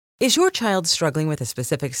Is your child struggling with a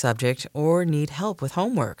specific subject or need help with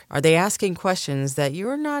homework? Are they asking questions that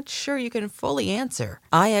you're not sure you can fully answer?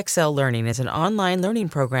 IXL Learning is an online learning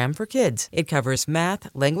program for kids. It covers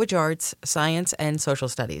math, language arts, science, and social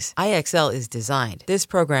studies. IXL is designed. This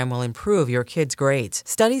program will improve your kids' grades.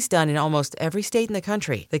 Studies done in almost every state in the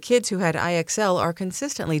country. The kids who had IXL are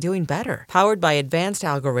consistently doing better. Powered by advanced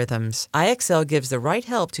algorithms, IXL gives the right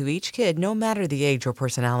help to each kid no matter the age or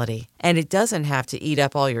personality. And it doesn't have to eat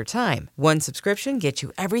up all your time. One subscription gets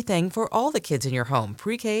you everything for all the kids in your home,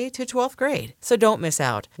 pre-K to 12th grade. So don't miss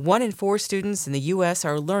out. 1 in 4 students in the U.S.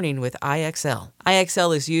 are learning with IXL.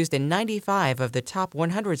 IXL is used in 95 of the top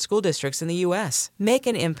 100 school districts in the U.S. Make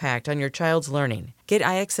an impact on your child's learning. Get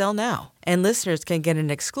IXL now. And listeners can get an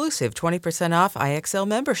exclusive 20% off IXL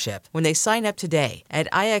membership when they sign up today at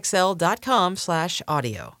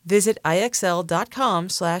IXL.com/audio. Visit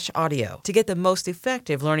IXL.com/audio to get the most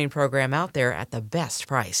effective learning program out there at the best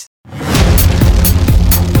price.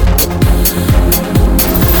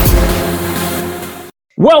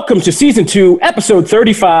 Welcome to Season 2, Episode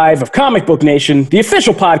 35 of Comic Book Nation, the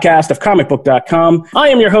official podcast of comicbook.com. I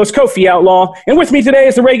am your host, Kofi Outlaw, and with me today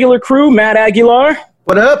is the regular crew, Matt Aguilar.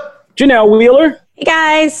 What up? Janelle Wheeler. Hey,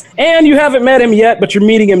 guys. And you haven't met him yet, but you're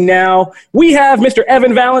meeting him now. We have Mr.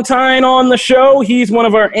 Evan Valentine on the show. He's one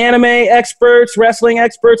of our anime experts, wrestling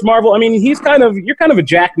experts, Marvel. I mean, you're kind of a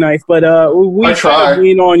jackknife, but we try to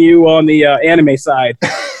lean on you on the anime side.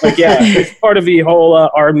 Like, yeah, it's part of the whole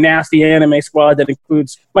our nasty anime squad that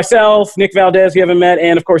includes myself, Nick Valdez, you haven't met,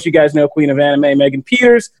 and of course you guys know Queen of Anime, Megan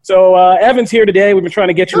Peters. So Evan's here today. We've been trying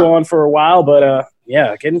to get you on for a while, but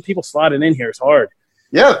yeah, getting people slotted in here is hard.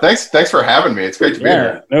 Yeah, thanks for having me. It's great to be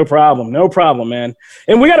here. No problem, man.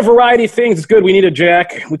 And we got a variety of things. It's good. We need a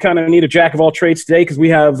jack. We kind of need a jack of all trades today because we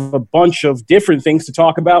have a bunch of different things to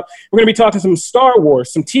talk about. We're going to be talking some Star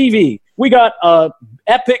Wars, some TV. We got a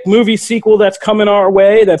epic movie sequel that's coming our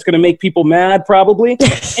way that's going to make people mad probably.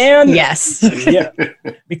 And yes. Yeah,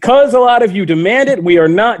 because a lot of you demand it, we are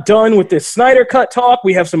not done with this Snyder Cut talk.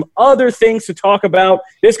 We have some other things to talk about.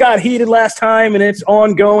 This got heated last time and it's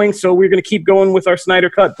ongoing, so we're going to keep going with our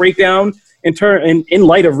Snyder Cut breakdown in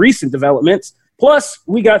light of recent developments. Plus,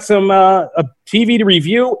 we got some a TV to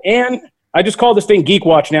review, and I just call this thing Geek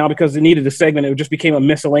Watch now because it needed a segment. It just became a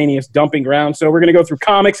miscellaneous dumping ground. So we're going to go through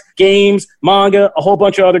comics, games, manga, a whole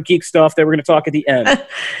bunch of other geek stuff that we're going to talk at the end.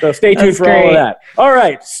 So stay tuned for all of that. All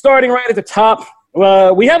right, starting right at the top,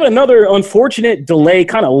 we have another unfortunate delay,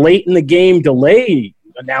 kind of late in the game delay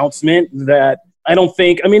announcement that I don't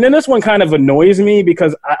think – I mean, and this one kind of annoys me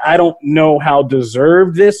because I don't know how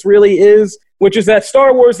deserved this really is, which is that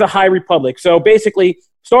Star Wars The High Republic. So basically –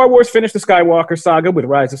 Star Wars finished the Skywalker saga with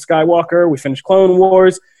Rise of Skywalker. We finished Clone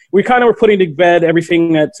Wars. We kind of were putting to bed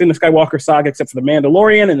everything that's in the Skywalker saga except for The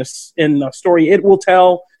Mandalorian and the story it will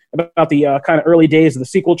tell about the kind of early days of the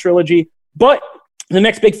sequel trilogy. But the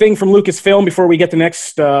next big thing from Lucasfilm before we get the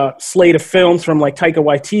next slate of films from like Taika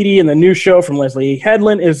Waititi and the new show from Leslie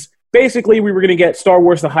Headland is basically we were going to get Star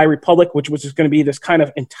Wars The High Republic, which was just going to be this kind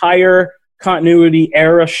of entire continuity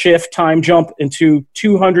era shift time jump into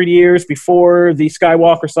 200 years before the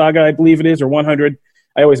Skywalker saga, I believe it is, or 100.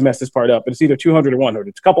 I always mess this part up, but it's either 200 or 100.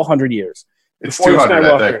 It's a couple hundred years. It's 200,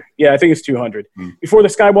 I think. Yeah, I think it's 200. Before the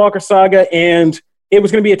Skywalker saga, and it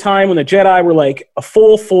was going to be a time when the Jedi were like a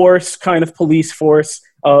full force kind of police force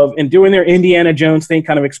and doing their Indiana Jones thing,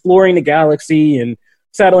 kind of exploring the galaxy and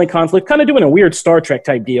settling conflict, kind of doing a weird Star Trek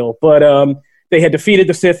type deal. But they had defeated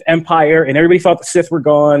the Sith Empire, and everybody thought the Sith were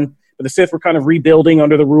gone. The Sith were kind of rebuilding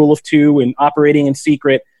under the rule of two and operating in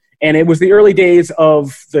secret. And it was the early days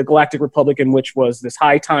of the Galactic Republic, in which was this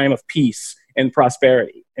high time of peace and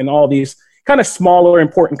prosperity and all these kind of smaller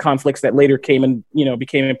important conflicts that later came and,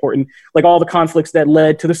 became important, like all the conflicts that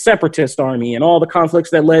led to the Separatist army and all the conflicts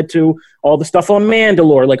that led to all the stuff on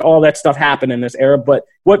Mandalore, like all that stuff happened in this era. But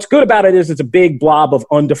what's good about it is it's a big blob of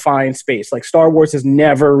undefined space. Like Star Wars has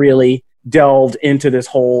never really delved into this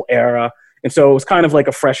whole era. And so it was kind of like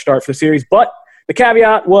a fresh start for the series. But the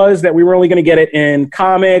caveat was that we were only going to get it in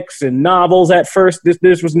comics and novels at first.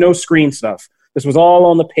 This was no screen stuff. This was all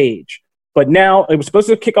on the page. But now it was supposed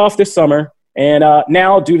to kick off this summer. And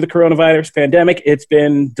now, due to the coronavirus pandemic, it's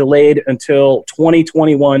been delayed until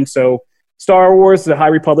 2021. So Star Wars The High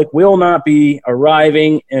Republic will not be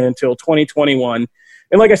arriving until 2021.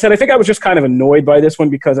 And like I said, I think I was just kind of annoyed by this one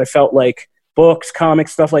because I felt like books,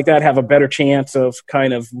 comics, stuff like that have a better chance of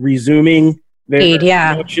kind of resuming their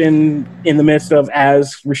production in the midst of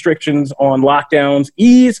as restrictions on lockdowns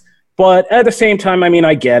ease. But at the same time, I mean,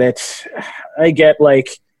 I get it. I get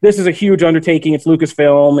like this is a huge undertaking. It's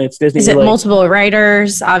Lucasfilm. It's Disney. Is it multiple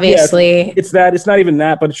writers? Obviously, it's that. It's not even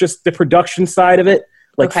that, but it's just the production side of it.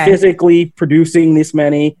 Like physically producing this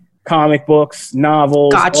many comic books,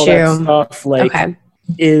 novels, all that stuff, like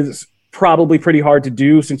is probably pretty hard to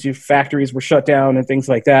do since your factories were shut down and things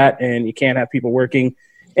like that, and you can't have people working.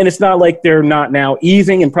 And it's not like they're not now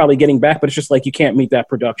easing and probably getting back, but it's just like you can't meet that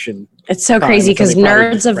production. It's so crazy because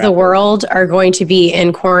nerds of the world are going to be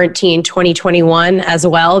in quarantine 2021 as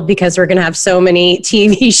well, because we're going to have so many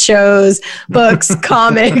TV shows, books,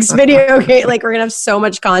 comics, video game. Like, we're going to have so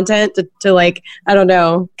much content to like, I don't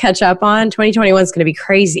know, catch up on. 2021 is going to be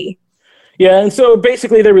crazy. Yeah, and so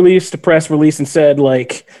basically they released a press release and said,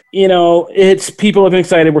 like, you know, it's people have been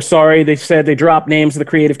excited. We're sorry. They said they dropped names of the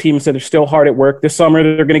creative team and said they're still hard at work. This summer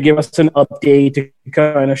they're going to give us an update to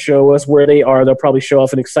kind of show us where they are. They'll probably show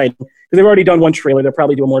off an exciting, because they've already done one trailer. They'll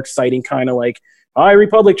probably do a more exciting kind of like High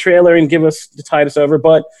Republic trailer and give us to tide us over.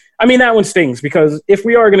 But I mean, that one stings, because if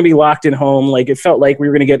we are going to be locked in home, like, it felt like we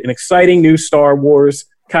were going to get an exciting new Star Wars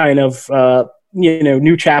kind of,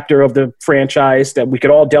 new chapter of the franchise that we could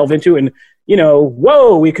all delve into, and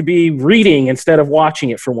we could be reading instead of watching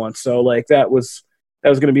it for once. So like that was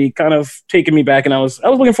going to be kind of taking me back, and I was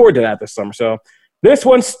looking forward to that this summer. So this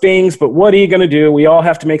one stings, but what are you going to do? We all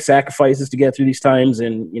have to make sacrifices to get through these times,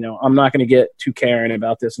 and I'm not going to get too caring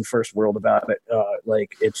about this in First World about it.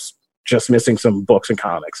 Like, it's just missing some books and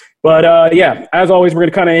comics. But as always, we're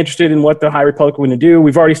kind of interested in what the High Republic are going to do.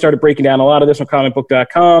 We've already started breaking down a lot of this on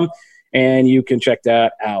comicbook.com, and you can check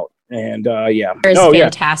that out. And it's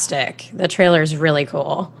fantastic. The trailer is really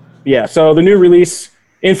cool. Yeah, so the new release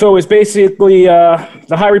info is basically the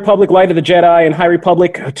High Republic, Light of the Jedi, and High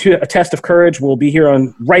Republic, a Test of Courage will be here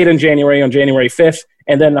on January 5th,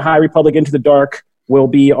 and then the High Republic Into the Dark will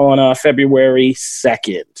be on February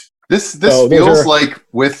 2nd. This feels like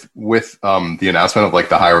with the announcement of like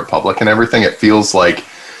the High Republic and everything, it feels like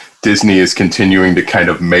Disney is continuing to kind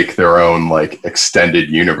of make their own like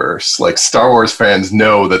extended universe. Like, Star Wars fans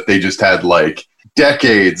know that they just had like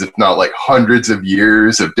decades, if not like hundreds of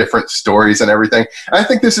years of different stories and everything. And I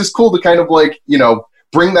think this is cool to kind of like,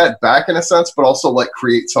 bring that back in a sense, but also like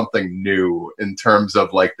create something new in terms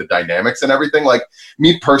of like the dynamics and everything. Like,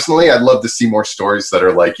 me personally, I'd love to see more stories that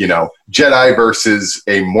are like, Jedi versus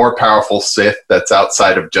a more powerful Sith that's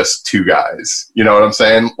outside of just two guys. You know what I'm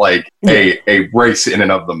saying? Like a race in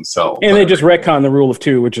and of themselves. And they just retcon the rule of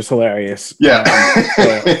two, which is hilarious. Yeah.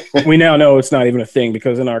 We now know it's not even a thing,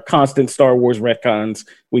 because in our constant Star Wars retcons,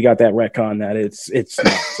 we got that retcon that it's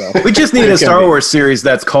not. So we just need a Star Wars series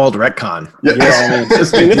that's called Retcon. Yeah,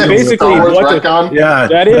 it's basically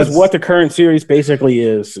what the current series basically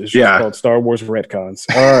is. It's just called Star Wars retcons.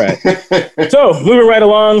 All right. So moving right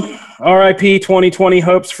along, R.I.P. 2020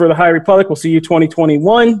 hopes for the High Republic. We'll see you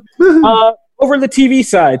 2021. Over the TV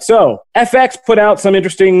side, so FX put out some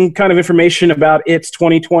interesting kind of information about its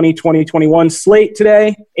 2020-2021 slate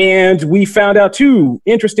today, and we found out two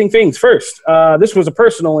interesting things. First, this was a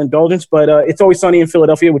personal indulgence, but It's Always Sunny in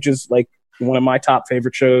Philadelphia, which is like one of my top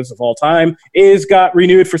favorite shows of all time, got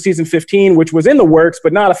renewed for season 15, which was in the works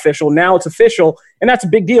but not official. Now it's official, and that's a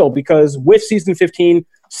big deal, because with season 15,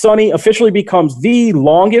 Sunny officially becomes the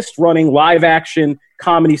longest-running live-action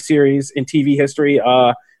comedy series in TV history.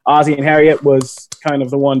 Ozzie and Harriet was kind of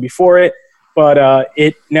the one before it, but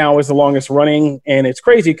it now is the longest running, and it's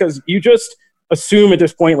crazy because you just assume at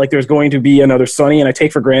this point like there's going to be another Sunny, and I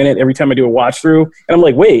take for granted every time I do a watch through, and I'm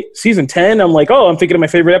like, wait, season 10? I'm like, I'm thinking of my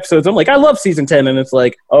favorite episodes. I'm like, I love season 10, and it's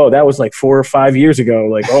like, that was like 4 or 5 years ago.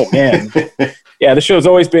 Like, oh man. Yeah, the show's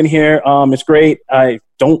always been here. It's great. I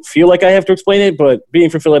don't feel like I have to explain it, but being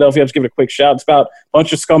from Philadelphia, I'll just give it a quick shout. It's about a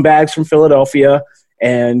bunch of scumbags from Philadelphia,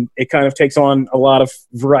 and it kind of takes on a lot of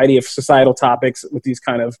variety of societal topics with these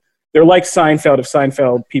kind of, they're like Seinfeld if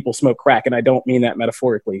Seinfeld people smoke crack, and I don't mean that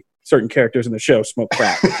metaphorically. Certain characters in the show smoke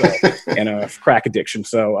crack, and a crack addiction.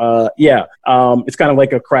 So, it's kind of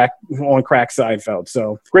like a crack Seinfeld.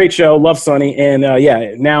 So, great show, love Sunny, and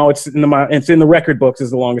now it's in the record books as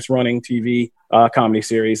the longest running TV comedy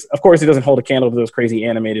series. Of course, it doesn't hold a candle to those crazy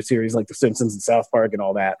animated series like The Simpsons and South Park and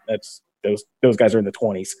all that. That's those guys are in the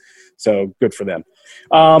 20s. So good for them.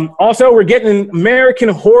 Also, we're getting an American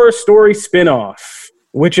Horror Story spinoff,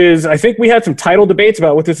 which is, I think we had some title debates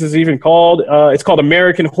about what this is even called. It's called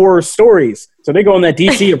American Horror Stories. So they go on that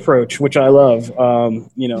DC approach, which I love.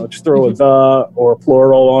 Just throw a the or a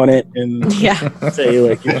plural on it and say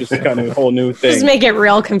like it's just kind of a whole new thing. Just make it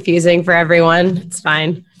real confusing for everyone. It's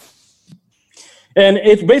fine. And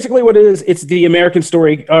it's basically what it is. It's the American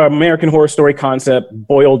Horror Story concept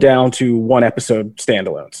boiled down to one episode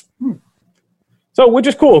standalones. So, which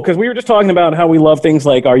is cool, because we were just talking about how we love things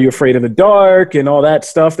like Are You Afraid of the Dark and all that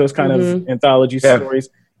stuff, those kind of anthology stories.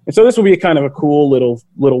 And so this will be a kind of a cool little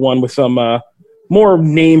one with some more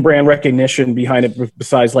name brand recognition behind it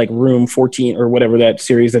besides like Room 14 or whatever that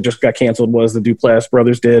series that just got canceled was, the Duplass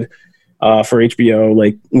brothers did for HBO,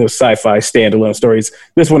 like, sci-fi standalone stories.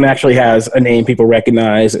 This one actually has a name people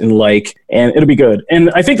recognize and like, and it'll be good.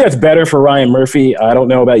 And I think that's better for Ryan Murphy. I don't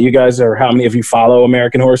know about you guys or how many of you follow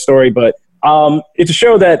American Horror Story, but it's a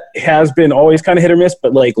show that has been always kind of hit or miss,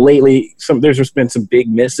 but like lately there's just been some big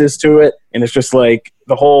misses to it. And it's just like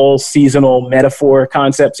the whole seasonal metaphor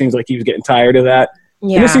concept seems like he was getting tired of that.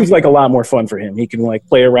 Yeah. And this seems like a lot more fun for him. He can like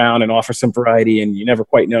play around and offer some variety, and you never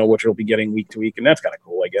quite know what you'll be getting week to week. And that's kind of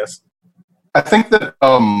cool, I guess. I think that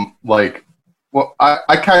I'm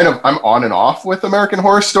on and off with American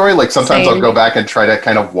Horror Story. Like sometimes I'll go back and try to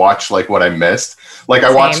kind of watch like what I missed. Like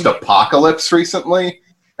I watched Apocalypse recently.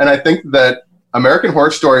 And I think that American Horror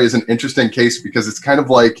Story is an interesting case because it's kind of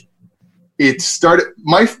like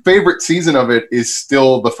my favorite season of it is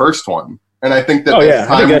still the first one. And I think that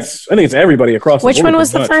I think it's everybody across the board. Which one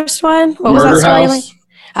was the first one? What Murder was that story like?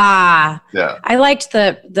 Yeah. I liked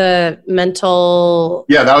the mental.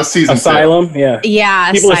 Yeah, that was season Asylum. 2. Yeah.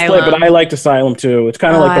 Yeah, people Asylum. are split, but I liked Asylum too. It's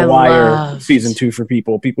kind of like The Wire season 2 for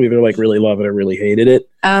people. People either like really love it or really hated it.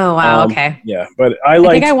 Oh wow, okay. Yeah, but I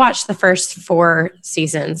think I watched the first 4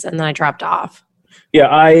 seasons and then I dropped off. Yeah,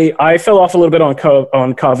 I fell off a little bit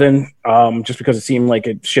on Coven, just because it seemed like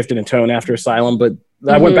it shifted in tone after Asylum. But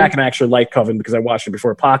I went back and actually liked Coven because I watched it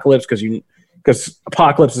before Apocalypse because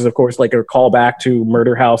Apocalypse is, of course, like a callback to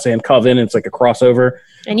Murder House and Coven. It's like a crossover.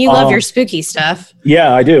 And you love your spooky stuff.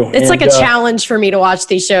 Yeah, I do. It's like a challenge for me to watch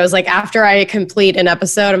these shows. Like after I complete an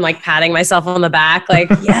episode, I'm like patting myself on the back. Like,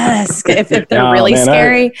 yes, if they're really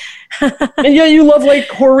scary. And yeah, you love like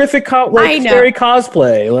horrific, scary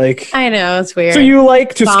cosplay. Like I know, it's weird. So you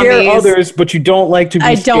like to scare others, but you don't like to be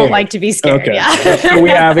scared. I don't like to be scared. Okay, yeah. So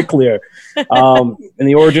we have it clear. And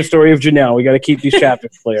the origin story of Janelle. We got to keep these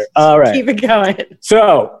chapters clear. All right, keep it going.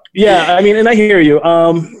 So yeah, I mean, and I hear you.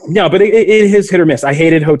 No, but it is hit or miss. I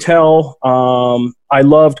hated Hotel. I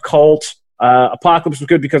loved Cult. Apocalypse was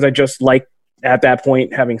good because I just liked at that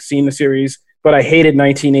point having seen the series. But I hated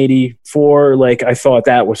 1984. Like I thought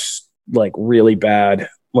that was like really bad.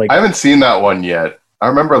 Like I haven't seen that one yet. I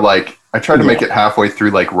remember like I tried to make it halfway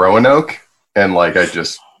through like Roanoke, and like I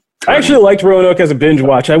actually liked Roanoke as a binge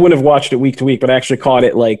watch. I wouldn't have watched it week to week, but I actually caught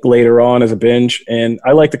it like later on as a binge. And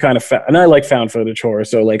I like the kind of and I like found footage horror,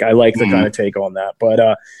 so like I like the kind of take on that.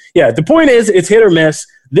 But yeah, the point is it's hit or miss.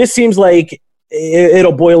 This seems like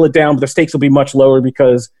it'll boil it down, but the stakes will be much lower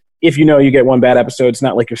because if you get one bad episode, it's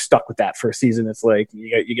not like you're stuck with that for a season. It's like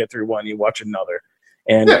you get through one, you watch another.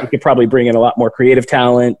 And we could probably bring in a lot more creative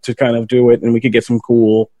talent to kind of do it, and we could get some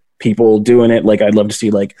cool people doing it. Like I'd love to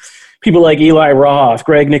see like people like Eli Roth,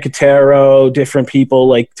 Greg Nicotero, different people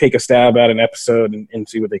like take a stab at an episode and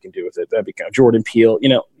see what they can do with it. That'd be kind of Jordan Peele.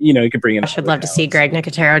 You could bring in. I should love to see Greg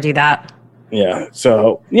Nicotero do that. Yeah.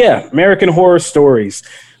 So yeah, American Horror Stories.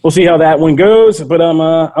 We'll see how that one goes, but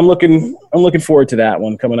I'm looking forward to that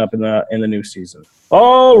one coming up in the new season.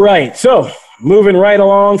 All right, so moving right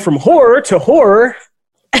along from horror to horror,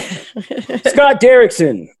 Scott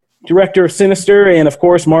Derrickson, director of Sinister and of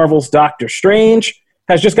course Marvel's Doctor Strange,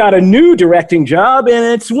 has just got a new directing job, and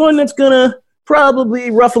it's one that's gonna probably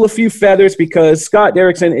ruffle a few feathers because Scott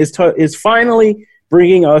Derrickson is finally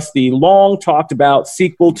bringing us the long-talked-about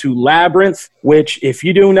sequel to Labyrinth, which, if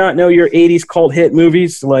you do not know your 80s cult hit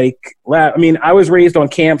movies, I was raised on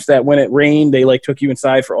camps that when it rained, they, took you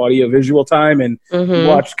inside for audio-visual time, and you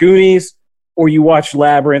watched Goonies, or you watched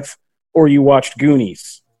Labyrinth, or you watched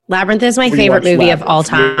Goonies. Labyrinth is my favorite movie of all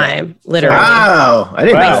time, literally. Wow. I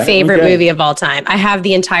didn't know. My favorite movie of all time. I have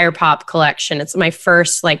the entire Pop collection. It's my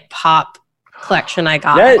first, Pop collection I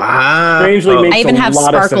got. That strangely makes I even have a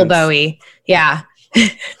lot Sparkle of sense. Bowie. Yeah. Yeah,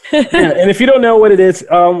 and if you don't know what it is,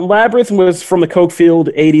 Labyrinth was from the Coke-filled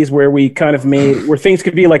 80s where we kind of where things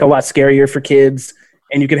could be a lot scarier for kids,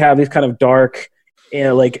 and you could have these kind of dark,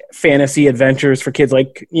 fantasy adventures for kids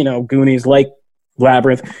Goonies, like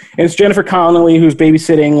Labyrinth. And it's Jennifer Connelly who's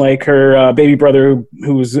babysitting her baby brother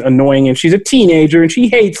who's annoying, and she's a teenager and she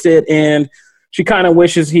hates it, and she kind of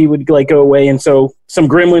wishes he would go away. And so some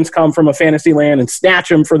gremlins come from a fantasy land and snatch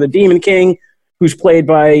him for the Demon King, who's played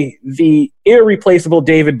by the irreplaceable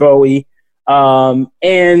David Bowie.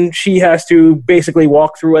 And she has to basically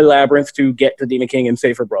walk through a labyrinth to get to Demon King and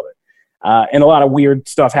save her brother. And a lot of weird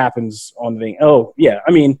stuff happens on the thing. Oh, yeah.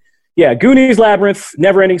 Goonies, Labyrinth,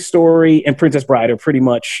 Neverending Story, and Princess Bride are pretty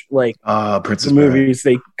much the movies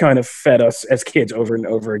they kind of fed us as kids over and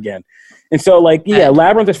over again. And so,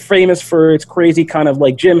 Labyrinth is famous for its crazy kind of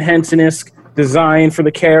Jim Henson-esque design for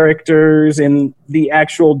the characters, and the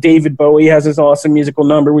actual David Bowie has this awesome musical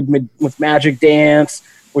number with Magic Dance.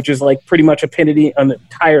 which is like pretty much an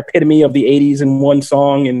entire epitome of the 80s in one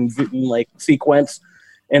song and like sequence.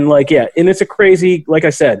 And like, yeah, and it's a crazy, like I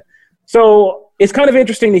said. So it's kind of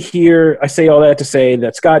interesting to hear, I say all that to say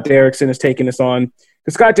that Scott Derrickson is taking this on.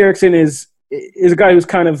 Because Scott Derrickson is a guy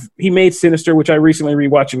who's he made Sinister, which I recently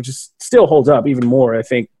rewatched, which still holds up even more, I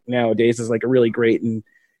think, nowadays is like a really great and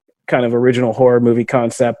kind of original horror movie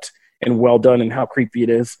concept and well done and how creepy it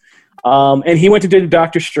is. And he went to do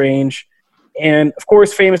Doctor Strange. And of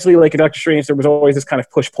course, famously, like in Doctor Strange, there was always this kind of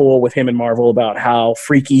push-pull with him and Marvel about how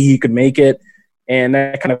freaky he could make it. And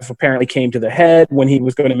that kind of apparently came to the head when he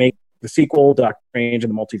was going to make the sequel, Doctor Strange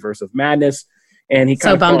and the Multiverse of Madness. And he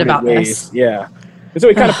kind of bummed about ways. this. Yeah. And so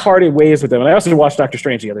he kind of parted ways with them. And I also watched Doctor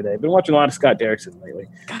Strange the other day. I've been watching a lot of Scott Derrickson lately.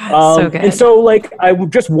 God, so good. And so, like, I'm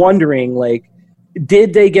just wondering, like,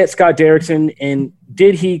 did they get Scott Derrickson and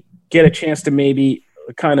did he get a chance to maybe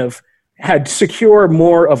kind of secure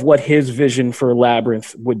more of what his vision for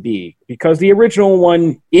Labyrinth would be? Because the original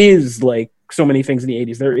one is like so many things in the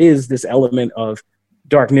 80s. There is this element of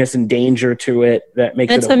darkness and danger to it that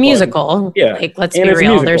makes it's it a musical. Yeah. Like, let's be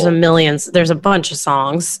real. There's a bunch of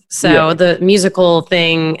songs. So the musical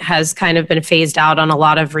thing has kind of been phased out on a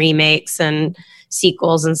lot of remakes and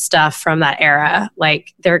sequels and stuff from that era.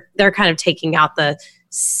 Like they're kind of taking out the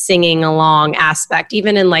singing along aspect.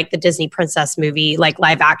 Even in like the Disney princess movie, like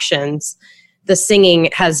live actions, the singing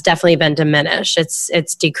has definitely been diminished.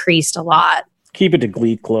 It's decreased a lot. Keep it to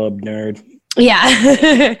Glee Club, nerd.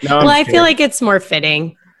 Yeah. No, well, I feel like it's more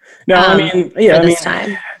fitting. No, I mean, yeah, for this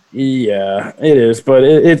time. Yeah, it is, but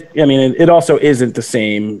it also isn't the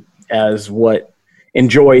same as what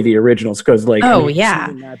Enjoy the originals because, like,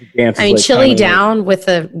 Chili Down with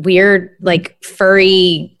the weird, like,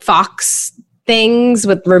 furry fox things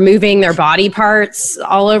with removing their body parts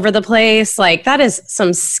all over the place. Like, that is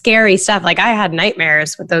some scary stuff. Like, I had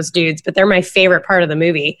nightmares with those dudes, but they're my favorite part of the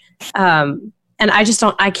movie. And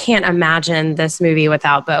I can't imagine this movie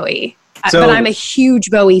without Bowie. But I'm a huge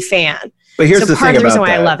Bowie fan. But here's the thing about that. Part of the reason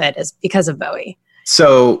why I love it is because of Bowie.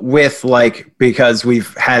 So because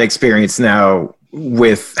we've had experience now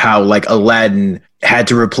with how like Aladdin had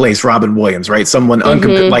to replace Robin Williams, right? Someone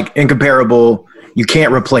incomparable. You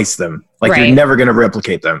can't replace them. Like you're never going to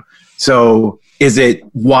replicate them. So is it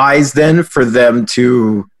wise then for them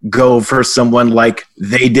to go for someone like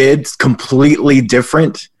they did, completely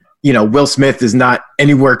different? You know, Will Smith is not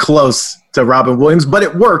anywhere close to Robin Williams, but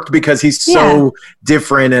it worked because he's so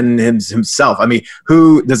different in himself. I mean,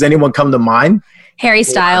 does anyone come to mind? Harry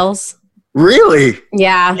Styles. Really?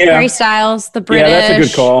 Yeah. Harry Styles, the British. Yeah, that's a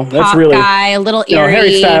good call. That's really guy, a little eerie.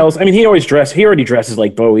 Harry Styles. I mean, he already dresses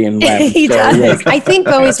like Bowie and Labyrinth. He does. I think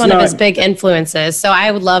Bowie's one of his big influences, so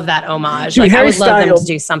I would love that homage. Dude, like Harry I would love them Styles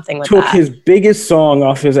to do something with took that. his biggest song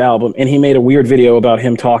off his album, and he made a weird video about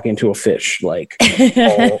him talking to a fish, like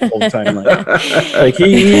all the time.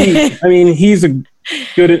 He's a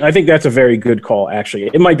good. I think that's a very good call. Actually,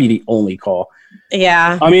 it might be the only call.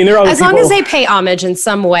 Yeah. I mean, as long as they pay homage in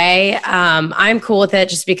some way, I'm cool with it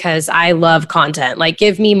just because I love content. Like,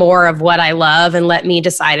 give me more of what I love and let me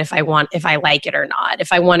decide if I like it or not.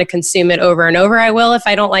 If I want to consume it over and over, I will. If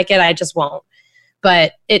I don't like it, I just won't.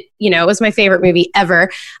 But it was my favorite movie ever.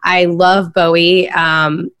 I love Bowie.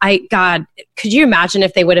 Could you imagine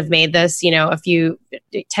if they would have made this,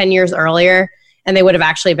 10 years earlier and they would have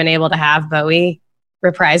actually been able to have Bowie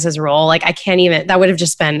reprise his role? Like, that would have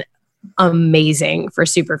just been amazing for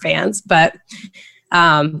super fans. But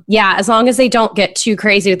as long as they don't get too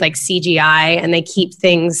crazy with like CGI and they keep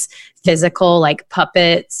things physical, like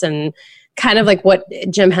puppets and kind of like what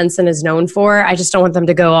Jim Henson is known for. I just don't want them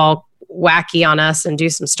to go all wacky on us and do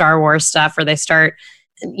some Star Wars stuff where they start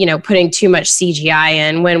putting too much CGI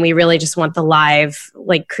in when we really just want the live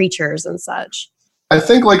like creatures and such. I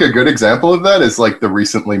think like a good example of that is like the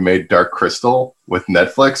recently made Dark Crystal with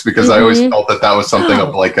Netflix, because I always felt that was something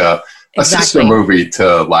of like a sister movie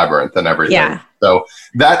to Labyrinth and everything. Yeah. So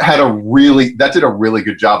that did a really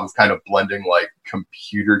good job of kind of blending like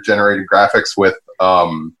computer generated graphics with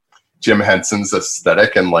Jim Henson's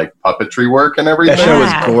aesthetic and like puppetry work and everything. That show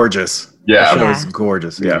was gorgeous. Yeah. That show was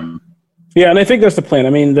gorgeous. Yeah. Yeah, and I think that's the plan. I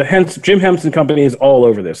mean, the Jim Henson Company is all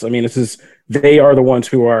over this. I mean, they are the ones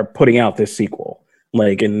who are putting out this sequel.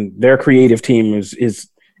 Like, and their creative team is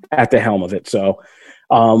at the helm of it. So,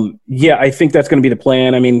 I think that's going to be the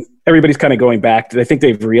plan. I mean, everybody's kind of going back. I think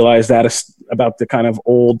they've realized that about the kind of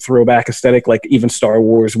old throwback aesthetic. Like even Star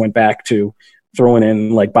Wars went back to throwing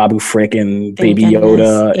in like Babu Frick and Baby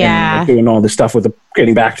Yoda and like, doing all this stuff with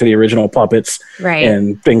getting back to the original puppets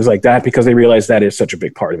and things like that, because they realize that is such a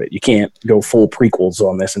big part of it. You can't go full prequels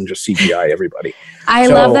on this and just CGI everybody. I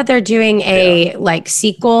love that they're doing a like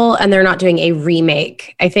sequel and they're not doing a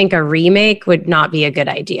remake. I think a remake would not be a good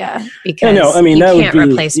idea because you can't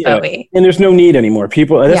replace Bowie. And there's no need anymore.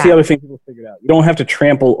 That's the other thing people figured out. You don't have to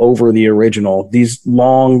trample over the original. These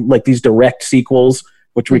long, like these direct sequels,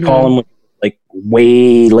 which we call them like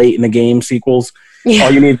way late in the game sequels. Yeah.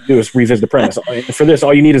 All you need to do is revisit the premise. For this,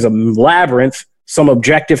 all you need is a labyrinth, some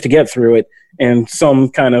objective to get through it, and some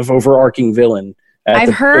kind of overarching villain.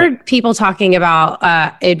 I've heard people talking about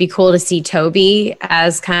it'd be cool to see Toby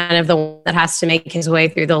as kind of the one that has to make his way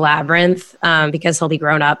through the labyrinth because he'll be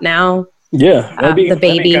grown up now. Yeah, that'd be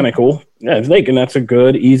kind of cool. Yeah, if they can, that's a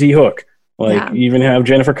good, easy hook. Like even have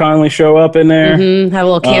Jennifer Connelly show up in there, have a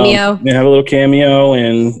little cameo.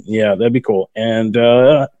 And that'd be cool. And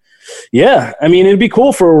I mean, it'd be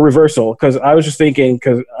cool for a reversal, because I was just thinking,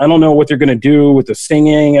 because I don't know what they're gonna do with the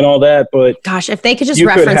singing and all that, but gosh, if they could just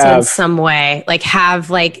reference it in some way, like have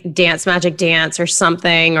like Dance Magic Dance or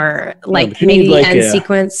something, or like maybe the end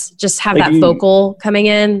sequence, just have like that vocal coming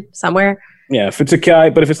in somewhere. Yeah, if it's a guy,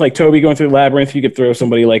 but if it's like Toby going through the labyrinth, you could throw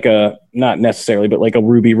somebody like not necessarily, but like a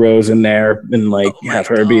Ruby Rose in there, and like have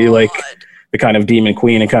her be like the kind of demon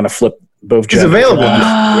queen and kind of flip both. She's available.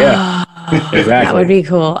 Yeah, exactly. That would be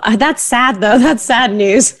cool. That's sad though. That's sad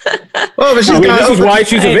news. Well, but this is why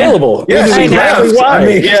she's available. Yeah, she left. Why. I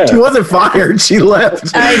mean, she wasn't fired. She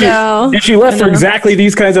left. I know. And she left for exactly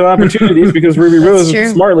these kinds of opportunities, because Ruby Rose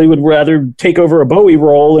smartly would rather take over a Bowie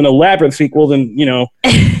role in a Labyrinth sequel than,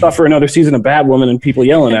 suffer another season of Batwoman and people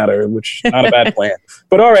yelling at her, which is not a bad plan.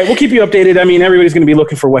 But all right, we'll keep you updated. I mean, everybody's going to be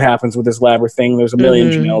looking for what happens with this Labyrinth thing. There's a million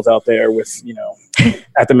Janelles out there with,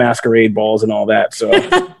 at the masquerade balls and all that. So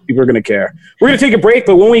people are going to care. We're going to take a break,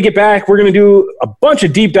 but when we get back, we're going to do a bunch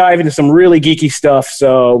of deep dive into some really geeky stuff.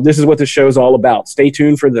 So this is what the show's all about. Stay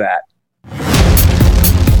tuned for that.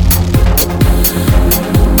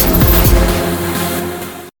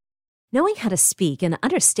 Knowing how to speak and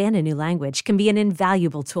understand a new language can be an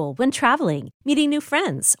invaluable tool when traveling, meeting new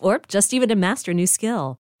friends, or just even to master a new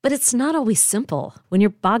skill. But it's not always simple when you're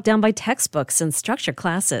bogged down by textbooks and structured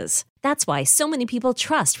classes. That's why so many people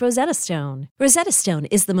trust Rosetta Stone. Rosetta Stone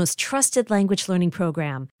is the most trusted language learning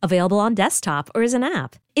program, available on desktop or as an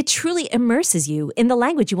app. It truly immerses you in the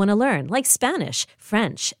language you want to learn, like Spanish,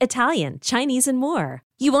 French, Italian, Chinese, and more.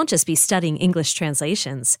 You won't just be studying English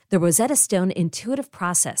translations. The Rosetta Stone intuitive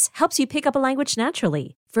process helps you pick up a language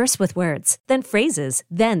naturally, first with words, then phrases,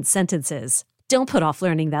 then sentences. Don't put off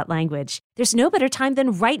learning that language. There's no better time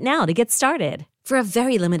than right now to get started. For a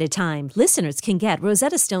very limited time, listeners can get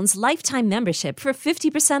Rosetta Stone's lifetime membership for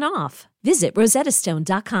 50% off. Visit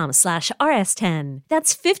rosettastone.com/rs10.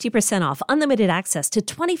 That's 50% off unlimited access to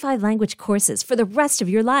 25 language courses for the rest of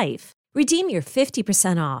your life. Redeem your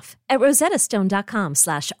 50% off at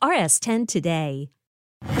rosettastone.com/rs10 today.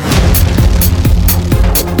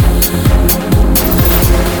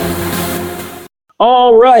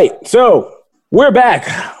 All right, so we're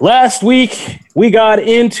back. Last week, we got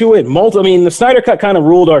into it. The Snyder Cut kind of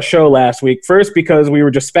ruled our show last week. First, because we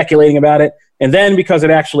were just speculating about it, and then because it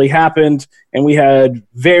actually happened, and we had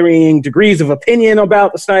varying degrees of opinion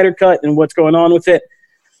about the Snyder Cut and what's going on with it.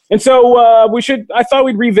 And so I thought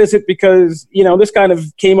we'd revisit, because, this kind of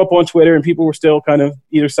came up on Twitter, and people were still kind of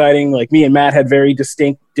either siding, like me and Matt had very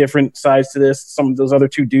distinct, different sides to this. Some of those other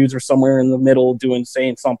two dudes were somewhere in the middle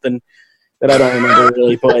saying something that I don't remember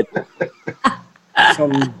really, but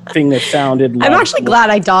something that sounded like... I'm actually glad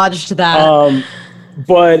I dodged that.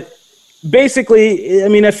 But basically,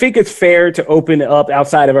 I think it's fair to open up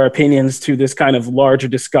outside of our opinions to this kind of larger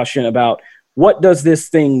discussion about what does this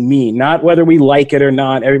thing mean? Not whether we like it or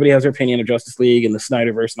not. Everybody has their opinion of Justice League and the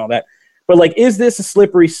Snyderverse and all that. But, is this a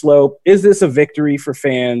slippery slope? Is this a victory for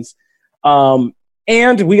fans? And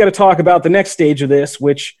we got to talk about the next stage of this,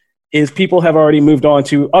 which is people have already moved on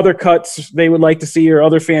to other cuts they would like to see or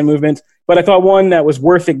other fan movements. But I thought one that was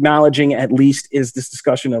worth acknowledging at least is this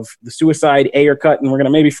discussion of the Suicide Ayer cut, and we're going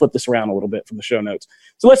to maybe flip this around a little bit from the show notes.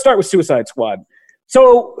 So let's start with Suicide Squad.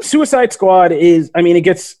 So Suicide Squad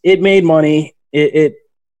it made money. It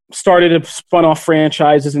started a spun-off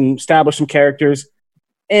franchises and established some characters.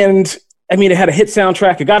 And, it had a hit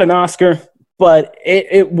soundtrack. It got an Oscar. But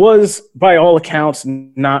it was, by all accounts,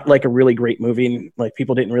 not like a really great movie, and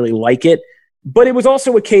people didn't really like it. But it was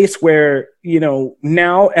also a case where,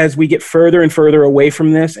 now as we get further and further away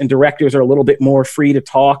from this and directors are a little bit more free to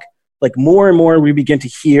talk, more and more we begin to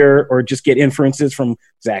hear or just get inferences from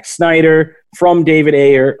Zack Snyder, from David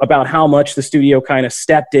Ayer about how much the studio kind of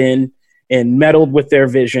stepped in and meddled with their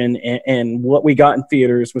vision. And what we got in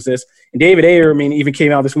theaters was this. And David Ayer, I mean, even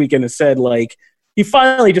came out this weekend and said, like, he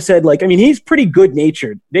finally just said, like, I mean, he's pretty good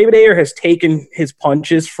natured. David Ayer has taken his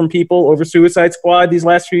punches from people over Suicide Squad these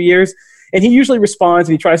last few years. And he usually responds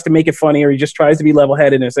and he tries to make it funny, or he just tries to be level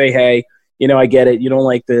headed and say, hey, you know, I get it. You don't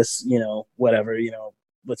like this, you know, whatever, you know,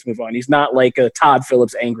 let's move on. He's not like a Todd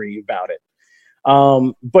Phillips angry about it.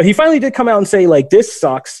 But he finally did come out and say, like, this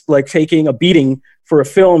sucks, like taking a beating for a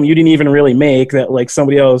film you didn't even really make that like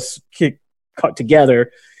somebody else cut together.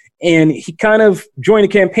 And he kind of joined a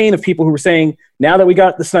campaign of people who were saying, now that we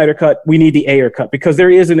got the Snyder cut, we need the Ayer cut, because there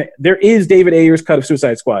is David Ayer's cut of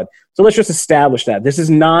Suicide Squad. So let's just establish that. This is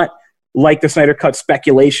not like the Snyder cut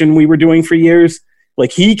speculation we were doing for years.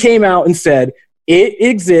 Like, he came out and said, it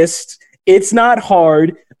exists. It's not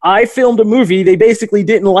hard. I filmed a movie. They basically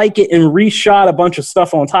didn't like it and reshot a bunch of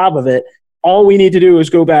stuff on top of it. All we need to do is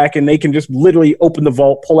go back and they can just literally open the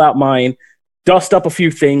vault, pull out mine, dust up a few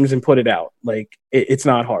things and put it out. Like, it's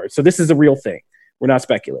not hard. So this is a real thing. We're not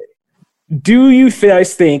speculating. Do you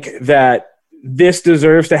guys think that this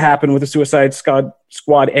deserves to happen with the Suicide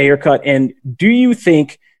Squad Ayer cut? And do you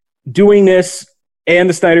think doing this and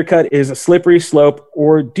the Snyder cut is a slippery slope?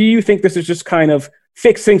 Or do you think this is just kind of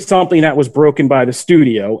fixing something that was broken by the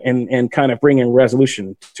studio and kind of bringing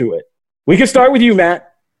resolution to it? We can start with you, Matt.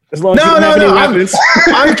 As long as you don't have any weapons.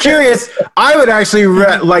 I'm curious. I would actually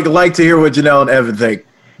like to hear what Janelle and Evan think.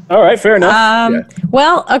 All right, fair enough.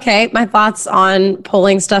 Well, okay. My thoughts on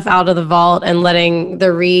pulling stuff out of the vault and letting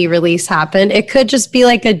the re-release happen. It could just be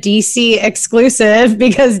like a DC exclusive,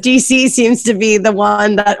 because DC seems to be the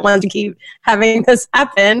one that wants to keep having this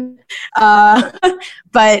happen.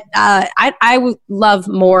 But I would love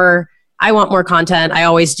more. I want more content. I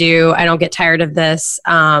always do. I don't get tired of this.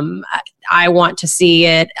 I want to see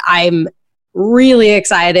it. I'm really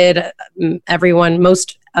excited.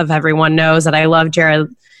 Most of everyone knows that I love Jared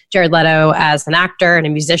Leto as an actor and a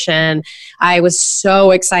musician. I was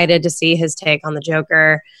so excited to see his take on the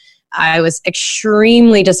Joker. I was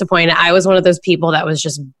extremely disappointed. I was one of those people that was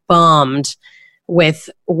just bummed with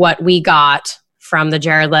what we got from the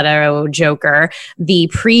Jared Leto Joker. The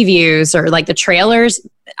previews or like the trailers,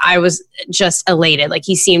 I was just elated. Like,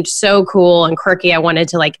 he seemed so cool and quirky. I wanted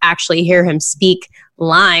to like actually hear him speak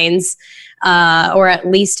lines, or at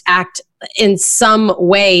least act in some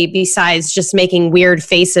way besides just making weird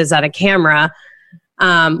faces at a camera.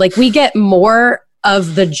 Like, we get more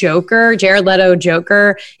of the Joker, Jared Leto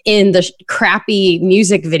Joker, in the crappy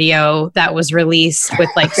music video that was released with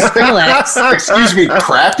like Skrillex. Excuse me,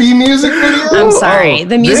 crappy music video? I'm sorry.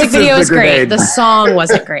 The music video is great. The song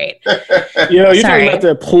wasn't great. You know, you're talking about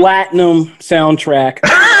the platinum soundtrack.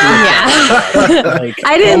 Yeah. Like,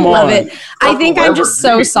 I didn't love it. I think I'm just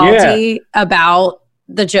so salty about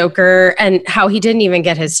the Joker and how he didn't even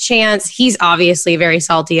get his chance. He's obviously very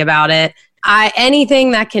salty about it.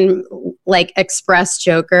 Anything that can like express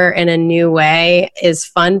Joker in a new way is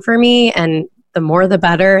fun for me, and the more the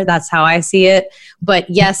better. That's how I see it. But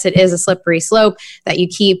yes, it is a slippery slope that you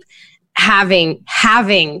keep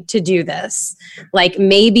having to do this. Like,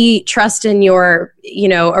 maybe trust in your,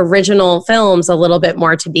 original films a little bit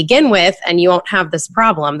more to begin with, and you won't have this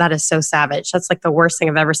problem. That is so savage. That's like the worst thing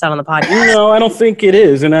I've ever said on the podcast. No, I don't think it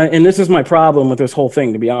is. And this is my problem with this whole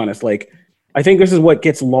thing, to be honest. Like, I think this is what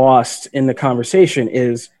gets lost in the conversation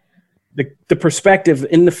is the perspective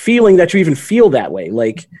and the feeling that you even feel that way.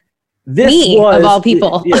 Like, this was, of all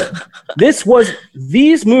people.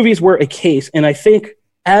 These movies were a case. And I think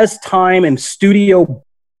as time and studio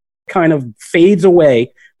kind of fades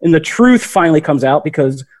away and the truth finally comes out,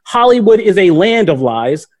 because Hollywood is a land of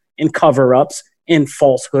lies and cover-ups and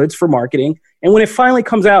falsehoods for marketing. And when it finally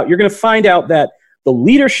comes out, you're going to find out that the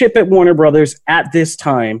leadership at Warner Brothers at this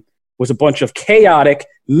time was a bunch of chaotic,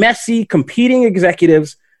 messy, competing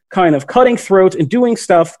executives kind of cutting throats and doing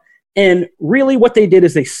stuff. And really what they did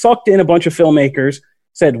is they sucked in a bunch of filmmakers,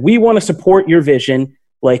 said, we want to support your vision.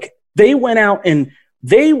 Like, they went out and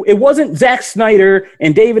it wasn't Zack Snyder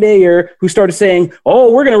and David Ayer who started saying,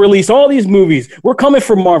 oh, we're going to release all these movies. We're coming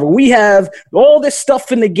from Marvel. We have all this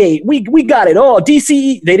stuff in the gate. We got it. Oh,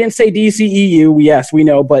 DC. They didn't say DCEU. Yes, we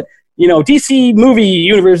know. But, DC movie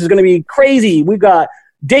universe is going to be crazy. We've got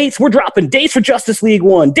dates. We're dropping dates for Justice League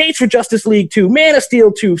 1, dates for Justice League 2, Man of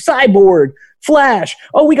Steel 2, Cyborg, Flash.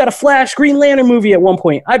 Oh, we got a Flash Green Lantern movie at one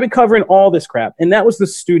point. I've been covering all this crap. And that was the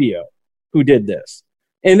studio who did this.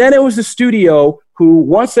 And then it was the studio who,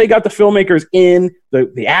 once they got the filmmakers in,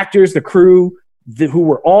 the actors, the crew, who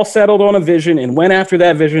were all settled on a vision and went after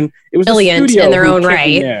that vision, it was brilliant the studio in their who own kicked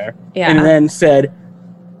right. in there and then said,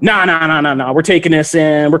 nah, we're taking this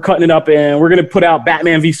and we're cutting it up and we're going to put out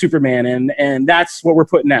Batman v Superman and that's what we're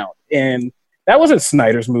putting out. And that wasn't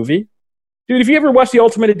Snyder's movie. Dude, if you ever watch the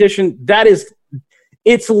Ultimate Edition,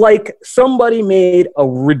 it's like somebody made a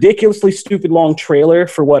ridiculously stupid long trailer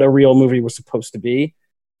for what a real movie was supposed to be.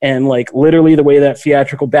 And like literally the way that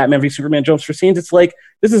theatrical Batman v Superman jumps for scenes, it's like,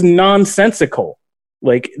 this is nonsensical.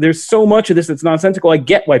 Like there's so much of this that's nonsensical. I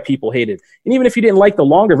get why people hate it. And even if you didn't like the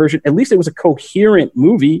longer version, at least it was a coherent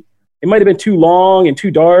movie. It might have been too long and too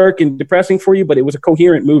dark and depressing for you, but it was a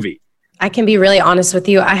coherent movie. I can be really honest with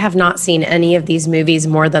you. I have not seen any of these movies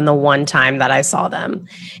more than the one time that I saw them.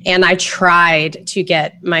 And I tried to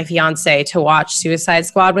get my fiance to watch Suicide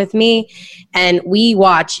Squad with me. And we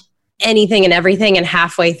watch anything and everything. And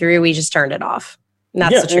halfway through, we just turned it off. And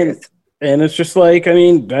that's the truth. And it's just like, I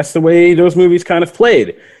mean, that's the way those movies kind of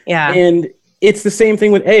played. Yeah. And it's the same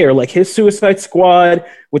thing with Ayer, like his Suicide Squad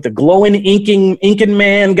with the glowing Incan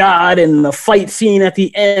man god and the fight scene at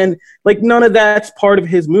the end. Like none of that's part of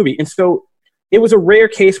his movie. And so it was a rare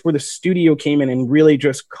case where the studio came in and really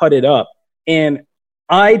just cut it up. And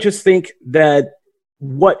I just think that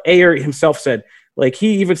what Ayer himself said, like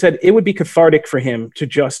he even said it would be cathartic for him to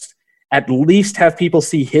just at least have people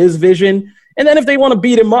see his vision. And then if they want to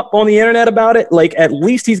beat him up on the internet about it, like at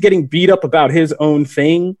least he's getting beat up about his own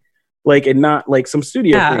thing, like, and not like some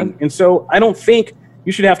studio thing. And so I don't think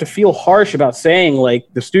you should have to feel harsh about saying like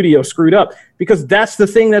the studio screwed up, because that's the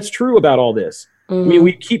thing that's true about all this. I mean,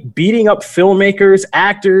 we keep beating up filmmakers,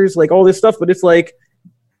 actors, like all this stuff, but it's like,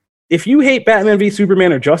 if you hate Batman v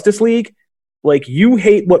Superman or Justice League, like you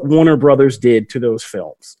hate what Warner Brothers did to those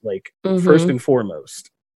films, like first and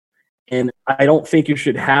foremost. And I don't think you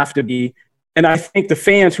should have to be. And I think the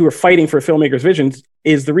fans who are fighting for filmmakers' visions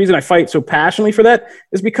is the reason I fight so passionately for that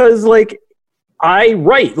is because like I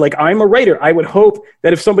write, like I'm a writer. I would hope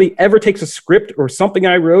that if somebody ever takes a script or something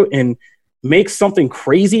I wrote and makes something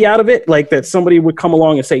crazy out of it, like that somebody would come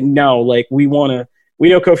along and say, no, like we know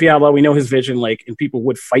Kofi Outlaw, we know his vision, like, and people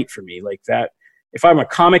would fight for me like that. If I'm a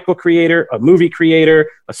comic book creator, a movie creator,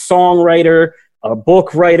 a songwriter, a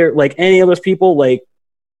book writer, like any of those people, like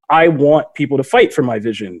I want people to fight for my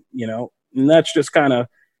vision, you know? And that's just kind of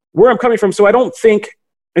where I'm coming from. So I don't think,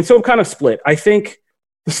 and so I'm kind of split. I think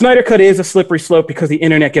the Snyder Cut is a slippery slope because the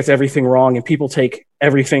internet gets everything wrong and people take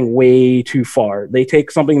everything way too far. They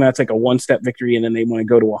take something that's like a one-step victory and then they want to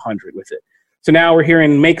go to 100 with it. So now we're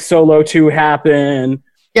hearing make Solo 2 happen.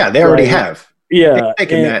 Yeah, they already have. Yeah. They're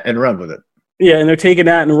taking that and run with it. Yeah, and they're taking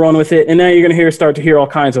that and run with it. And now you're going to start to hear all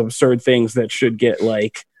kinds of absurd things that should get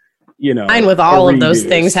like, you know, fine with all of those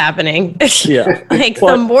things happening. Yeah. Like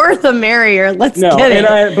the more the merrier. Let's get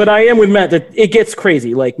it. But I am with Matt that it gets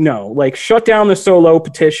crazy. Like, no, like shut down the Solo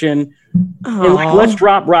petition and like, let's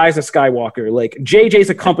drop Rise of Skywalker. Like JJ's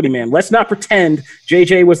a company man. Let's not pretend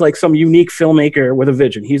JJ was like some unique filmmaker with a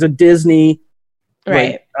vision. He's a Disney.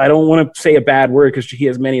 Right. Like, I don't want to say a bad word because he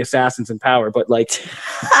has many assassins in power, but like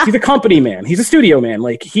he's a company man. He's a studio man.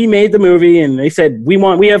 Like he made the movie and they said, we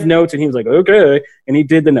have notes. And he was like, okay. And he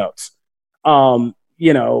did the notes.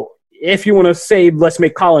 You know, if you want to say, let's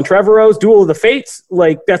make Colin Trevorrow's Duel of the Fates,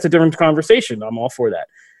 like that's a different conversation. I'm all for that.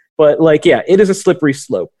 But like, yeah, it is a slippery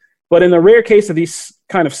slope. But in the rare case of these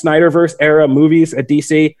kind of Snyderverse era movies at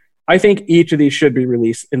DC, I think each of these should be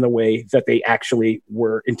released in the way that they actually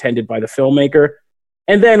were intended by the filmmaker.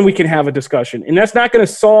 And then we can have a discussion. And that's not going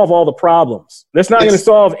to solve all the problems. That's not going to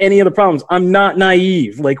solve any of the problems. I'm not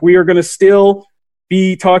naive. Like we are going to still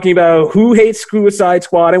be talking about who hates Suicide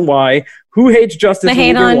Squad and why, who hates Justice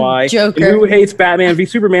League and why, Joker. and who hates Batman v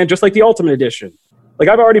Superman, just like the Ultimate Edition. Like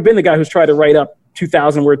I've already been the guy who's tried to write up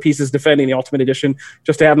 2,000 word pieces defending the Ultimate Edition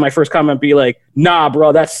just to have my first comment be like, nah,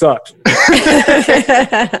 bro, that sucked.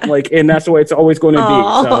 Like, and that's the way it's always going to be.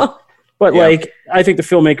 So. But like, I think the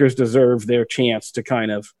filmmakers deserve their chance to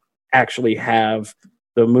kind of actually have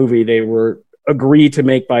the movie they were agreed to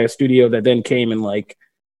make by a studio that then came and like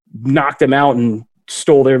knocked them out and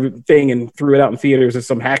stole their thing and threw it out in theaters as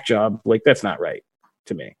some hack job. Like that's not right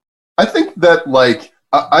to me. I think that like,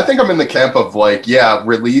 I think I'm in the camp of like, yeah,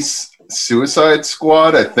 release Suicide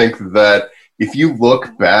Squad. I think that if you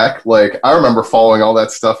look back, like I remember following all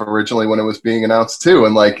that stuff originally when it was being announced too,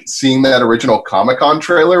 and like seeing that original Comic-Con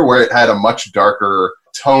trailer where it had a much darker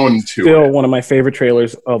tone to it. Still one of my favorite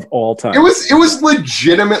trailers of all time. It was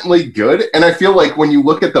legitimately good, and I feel like when you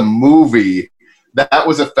look at the movie, that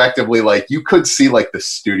was effectively like you could see like the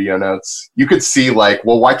studio notes. You could see like,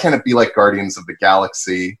 well, why can't it be like Guardians of the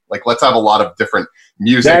Galaxy? Like let's have a lot of different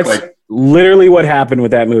music. That's like literally what happened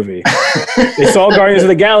with that movie. They saw Guardians of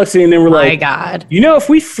the Galaxy and they were like, my God. You know, if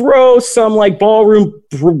we throw some like ballroom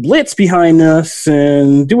blitz behind us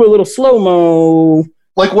and do a little slow-mo,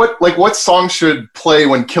 what song should play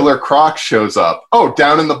when Killer Croc shows up? Oh,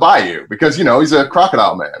 Down in the Bayou, because he's a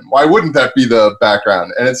crocodile man. Why wouldn't that be the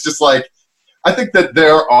background? And it's just like, I think that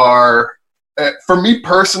there are, for me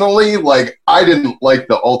personally, like, I didn't like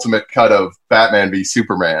the ultimate cut of Batman v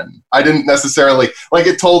Superman. I didn't necessarily like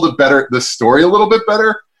it. Told the story a little bit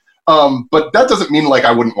better, but that doesn't mean like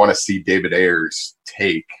I wouldn't want to see David Ayer's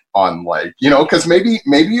take on, like, because maybe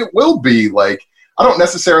it will be like, I don't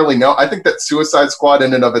necessarily know. I think that Suicide Squad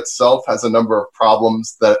in and of itself has a number of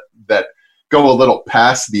problems that go a little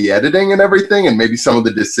past the editing and everything, and maybe some of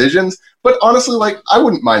the decisions. But honestly, like, I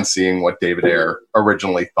wouldn't mind seeing what David Ayer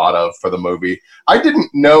originally thought of for the movie. I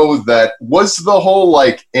didn't know that was the whole,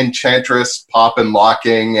 like, Enchantress pop and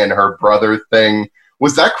locking and her brother thing.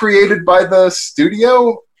 Was that created by the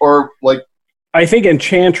studio, or like? I think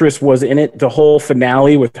Enchantress was in it. The whole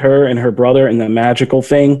finale with her and her brother and the magical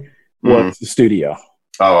thing was the studio.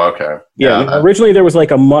 Oh, okay. Yeah. Originally, there was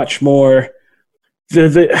like a much more.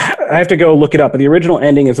 I have to go look it up, but the original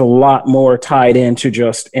ending is a lot more tied into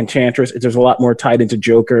just Enchantress. There's a lot more tied into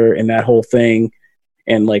Joker and that whole thing,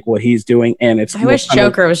 and like what he's doing. And it's I wish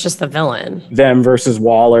Joker was just the villain. Them versus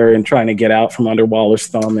Waller and trying to get out from under Waller's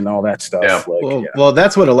thumb and all that stuff. Yeah. Well,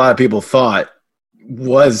 that's what a lot of people thought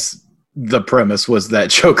was the premise, was that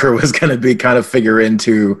Joker was going to be kind of figure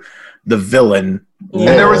into the villain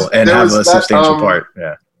and have a substantial part.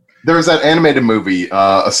 Yeah. There was that animated movie,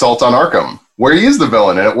 Assault on Arkham, where he is the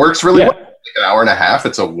villain, and it works really well. Like an hour and a half.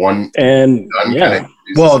 It's a one and kind of.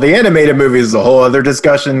 Well, the animated movie is a whole other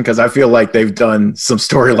discussion, because I feel like they've done some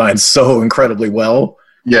storylines so incredibly well.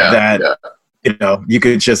 That you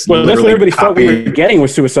could just that's what everybody thought we were getting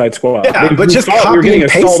with Suicide Squad. Yeah, but just copy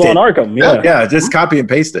and paste it. On Arkham. Yeah, just copy and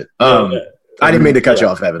paste it. I didn't mean to cut you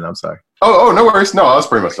off, Evan. I'm sorry. Oh, no worries. No, I was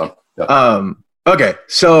pretty much done. Yeah. Okay,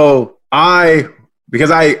 so because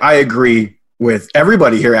I agree with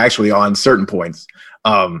everybody here actually on certain points.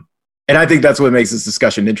 And I think that's what makes this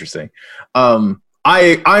discussion interesting. I'm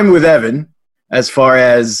with Evan as far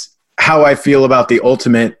as how I feel about the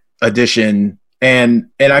Ultimate Edition. And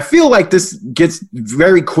I feel like this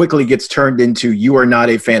very quickly gets turned into, you are not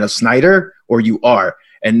a fan of Snyder or you are.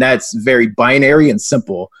 And that's very binary and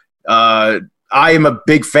simple. I am a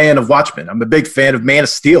big fan of Watchmen. I'm a big fan of Man of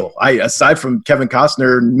Steel. Aside from Kevin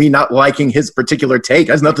Costner, me not liking his particular take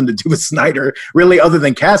has nothing to do with Snyder, really, other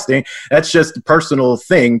than casting. That's just a personal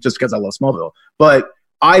thing, just because I love Smallville. But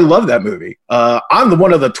I love that movie. I'm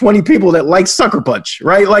one of the 20 people that like Sucker Punch,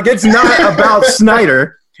 right? Like, it's not about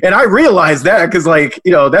Snyder. And I realize that because, like,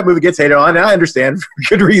 that movie gets hated on, and I understand for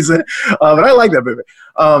good reason. But I like that movie.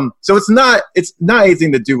 So it's not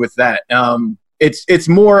anything to do with that. It's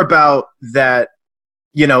more about that,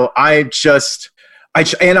 and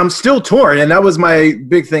I'm still torn. And that was my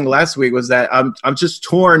big thing last week, was that I'm just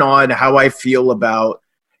torn on how I feel about,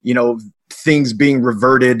 things being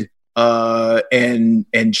reverted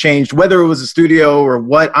and changed, whether it was a studio or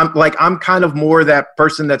what. I'm kind of more that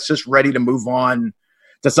person that's just ready to move on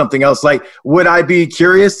to something else. Like, would I be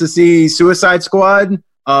curious to see Suicide Squad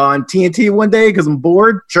on TNT one day because I'm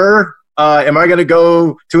bored? Sure. Am I going to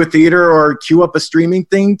go to a theater or queue up a streaming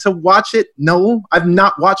thing to watch it? No, I've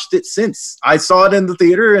not watched it since. I saw it in the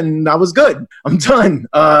theater and I was good. I'm done.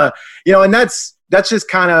 And that's just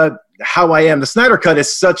kind of how I am. The Snyder Cut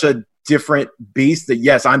is such a different beast that,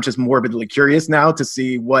 yes, I'm just morbidly curious now to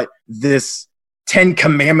see what this 10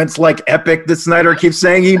 Commandments like epic that Snyder keeps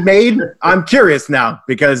saying he made. I'm curious now,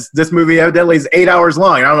 because this movie evidently is 8 hours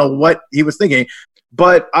long. I don't know what he was thinking,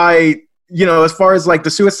 but as far as like the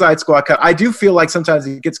Suicide Squad cut, I do feel like sometimes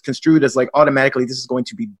it gets construed as like automatically this is going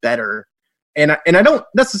to be better. And I don't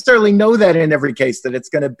necessarily know that in every case that it's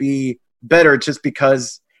going to be better just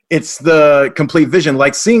because it's the complete vision.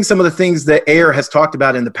 Like, seeing some of the things that Ayer has talked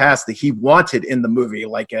about in the past that he wanted in the movie,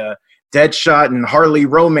 like a Deadshot and Harley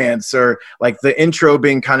romance, or like the intro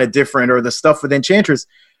being kind of different, or the stuff with Enchantress.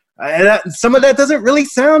 Some of that doesn't really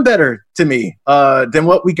sound better to me than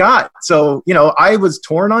what we got. So, I was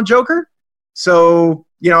torn on Joker. So,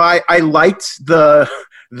 I liked the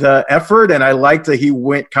effort, and I liked that he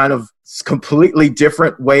went kind of completely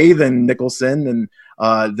different way than Nicholson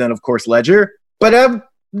and then, of course, Ledger. But I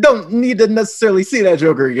don't need to necessarily see that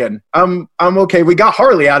Joker again. I'm okay. We got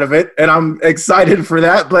Harley out of it, and I'm excited for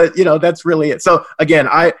that. But, that's really it. So, again,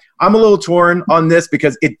 I'm a little torn on this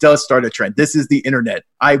because it does start a trend. This is the internet.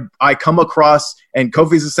 I come across, and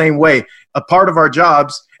Kofi's the same way, a part of our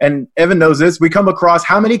jobs, and Evan knows this, we come across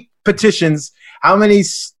how many petitions, how many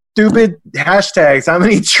stupid hashtags, how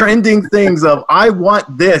many trending things of I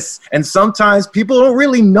want this. And sometimes people don't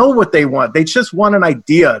really know what they want. They just want an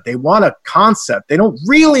idea. They want a concept. They don't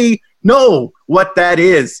really know what that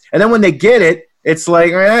is. And then when they get it, It's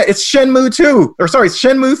like, it's Shenmue 2. Or sorry,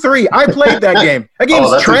 Shenmue 3. I played that game. That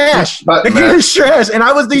game's trash. That game is trash. And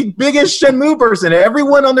I was the biggest Shenmue person.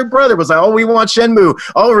 Everyone and their brother was like, oh, we want Shenmue.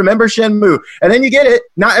 Oh, remember Shenmue. And then you get it.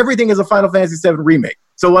 Not everything is a Final Fantasy VII remake.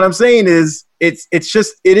 So what I'm saying is, it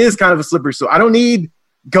is kind of a slippery slope. I don't need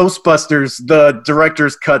Ghostbusters, the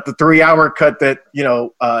director's cut, the 3-hour cut that,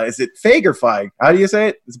 is it Feig or Feig? How do you say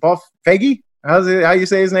it? Is it Paul Feige? How you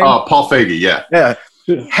say his name? Oh, Paul Feige, yeah. Yeah.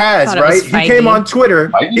 Right? He came on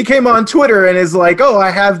Twitter. He came on Twitter and is like, "Oh, I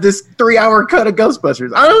have this 3-hour cut of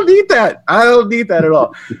Ghostbusters. I don't need that. I don't need that at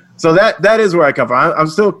all." So that is where I come from. I'm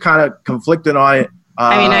still kind of conflicted on it.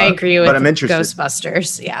 I agree with but I'm interested.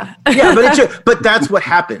 Ghostbusters. Yeah. Yeah, but that's what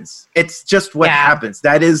happens. It's just what happens.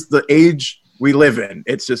 That is the age we live in.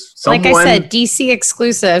 It's just someone. Like I said, DC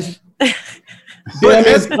exclusive.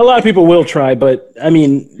 But a lot of people will try, but I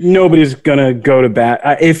mean, nobody's gonna go to bat.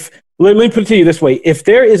 Let me put it to you this way: if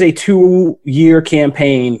there is a 2-year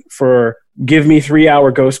campaign for "Give Me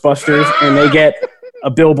 3-hour Ghostbusters" and they get a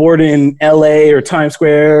billboard in L.A. or Times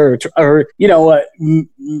Square or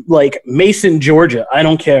like Mason, Georgia, I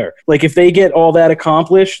don't care. Like if they get all that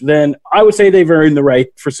accomplished, then I would say they've earned the right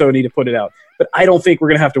for Sony to put it out. But I don't think we're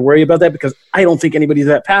gonna have to worry about that because I don't think anybody's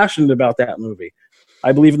that passionate about that movie.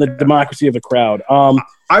 I believe in the democracy of the crowd.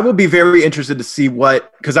 I will be very interested to see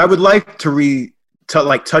because I would like to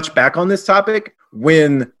touch back on this topic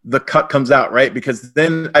when the cut comes out, right? Because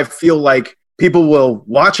then I feel like people will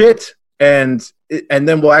watch it and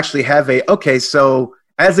then we'll actually have so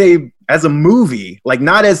as a movie, like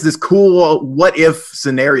not as this cool what if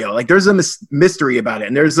scenario, like there's a mystery about it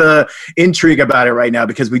and there's a intrigue about it right now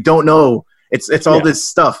because we don't know. It's all this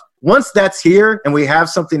stuff. Once that's here and we have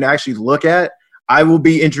something to actually look at, I will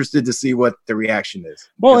be interested to see what the reaction is.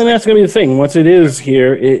 Well, and that's going to be the thing. Once it is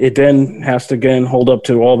here, it then has to, again, hold up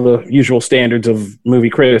to all the usual standards of movie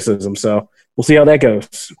criticism. So we'll see how that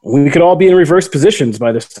goes. We could all be in reverse positions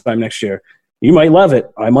by this time next year. You might love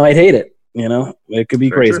it. I might hate it. It could be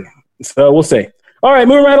crazy. Sure. So we'll see. All right,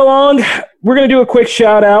 moving right along. We're going to do a quick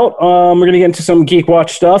shout out. We're going to get into some Geek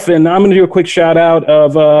Watch stuff, and I'm going to do a quick shout out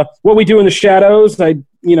of what we do in the shadows. I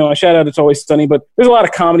shout out It's Always Sunny, but there's a lot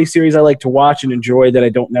of comedy series I like to watch and enjoy that I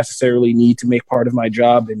don't necessarily need to make part of my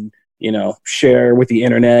job and, share with the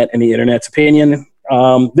internet and the internet's opinion.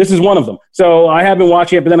 This is one of them. So I have been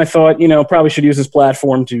watching it, but then I thought, probably should use this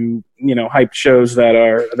platform to, hype shows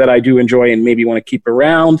that I do enjoy and maybe want to keep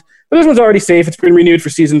around. But this one's already safe. It's been renewed for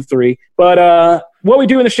season 3. But what we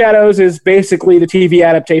do in the shadows is basically the TV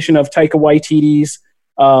adaptation of Taika Waititi's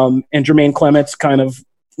and Jermaine Clement's kind of,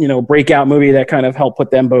 breakout movie that kind of helped put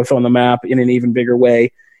them both on the map in an even bigger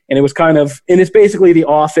way. And it's basically The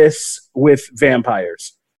Office with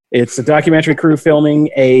vampires. It's a documentary crew filming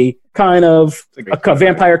a kind of a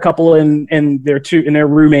vampire couple and their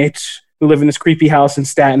roommates who live in this creepy house in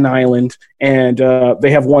Staten Island. And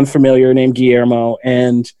they have one familiar named Guillermo.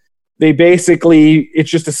 And they basically, it's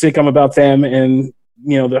just a sitcom about them and,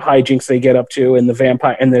 the hijinks they get up to and the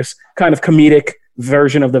vampire and this kind of comedic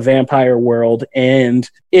version of the vampire world. And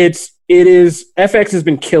it is FX has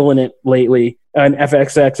been killing it lately, and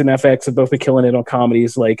FXX and FX have both been killing it on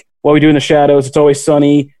comedies like What We Do in the Shadows, It's Always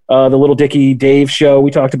Sunny, the Little Dicky Dave show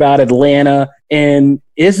we talked about, Atlanta, and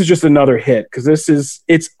this is just another hit because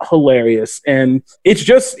it's hilarious and it's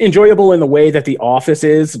just enjoyable in the way that The Office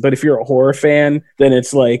is. But if you're a horror fan, then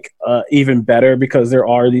it's like even better because there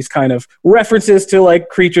are these kind of references to like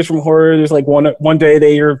creatures from horror. There's like one day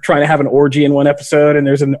they are trying to have an orgy in one episode, and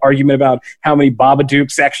there's an argument about how many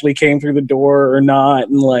Babadooks actually came through the door or not,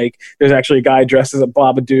 and like there's actually a guy dressed as a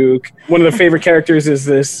Babadook. One of the favorite characters is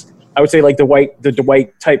this. I would say like the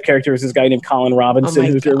Dwight type character is this guy named Colin Robinson,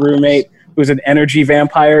 who's their roommate, who's an energy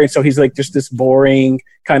vampire. And so he's like just this boring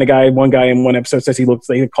kind of guy. One guy in one episode says he looks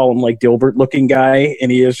like, they call him like Dilbert looking guy. And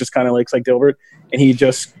he is just kind of looks like Dilbert. And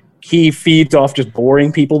he feeds off just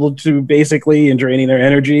boring people to basically and draining their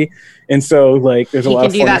energy. And so like there's a lot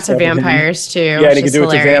of fun. He can do that to vampires too. Yeah, and he can do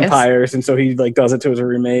it to vampires. And so he like does it to his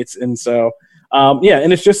roommates. And so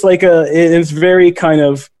and it's just like it's very kind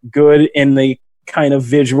of good in the kind of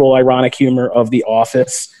visual ironic humor of The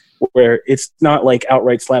Office, where it's not like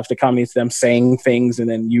outright slapstick comedy. It's them saying things and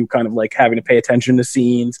then you kind of like having to pay attention to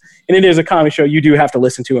scenes. And it is a comedy show you do have to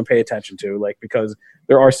listen to and pay attention to, like, because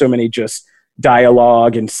there are so many just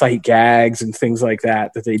dialogue and sight gags and things like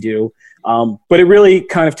that they do. But it really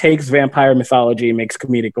kind of takes vampire mythology and makes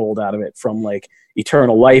comedic gold out of it, from like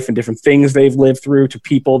eternal life and different things they've lived through to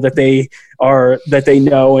people that they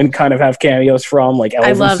know and kind of have cameos from. Like Elvis,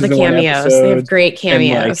 I love the cameos. They have great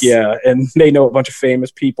cameos. And they know a bunch of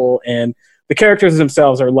famous people, and the characters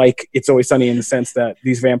themselves are like It's Always Sunny in the sense that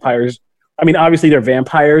these vampires I mean, obviously they're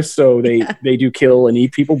vampires, so they do kill and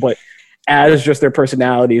eat people, but as just their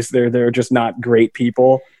personalities, they're just not great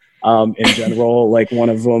people. In general, like one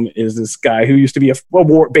of them is this guy who used to be a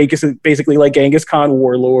war, basically like Genghis Khan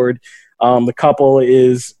warlord. The couple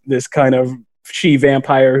is this kind of she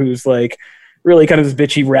vampire who's like really kind of this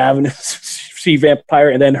bitchy, ravenous she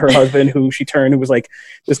vampire, and then her husband who she turned, who was like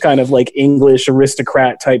this kind of like English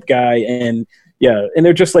aristocrat type guy. And yeah, and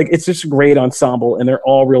they're just like, it's just a great ensemble, and they're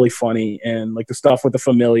all really funny. And like the stuff with the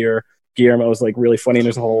familiar Guillermo is like really funny, and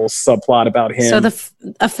there's a whole subplot about him.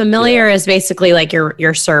 So a familiar is basically like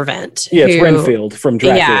your servant. Yeah, it's Renfield from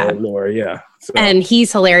Dracula lore. Yeah, so. And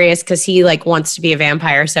he's hilarious because he like wants to be a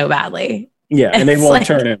vampire so badly. Yeah, and they won't like,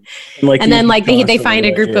 turn him. And then like they find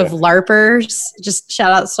a group of LARPers. Just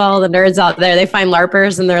shout out to all the nerds out there. They find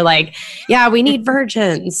LARPers and they're like, yeah, we need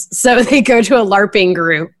virgins. So they go to a LARPing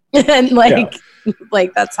group and like. Yeah.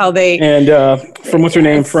 Like that's how they. And from what's her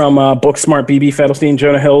name from Booksmart, BB Fettelstein,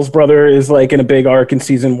 Jonah Hill's brother is like in a big arc in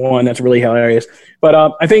season 1. That's really hilarious. But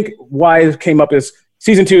I think why it came up is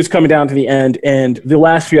season 2 is coming down to the end, and the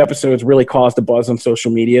last few episodes really caused a buzz on social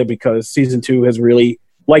media because season 2 has really,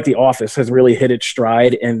 like The Office, has really hit its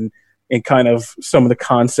stride in kind of some of the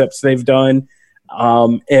concepts they've done.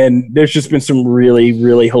 And there's just been some really,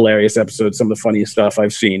 really hilarious episodes, some of the funniest stuff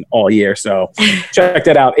I've seen all year. So check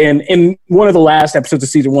that out. And one of the last episodes of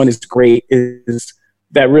season 1 is great, is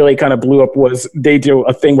that really kind of blew up was they do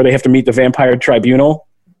a thing where they have to meet the vampire tribunal,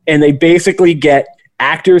 and they basically get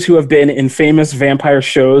actors who have been in famous vampire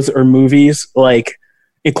shows or movies, like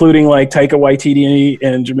including like Taika Waititi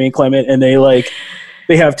and Jermaine Clement. And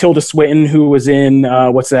they have Tilda Swinton, who was in,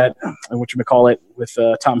 whatchamacallit, with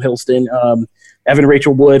Tom Hiddleston, Evan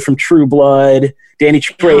Rachel Wood from True Blood, Danny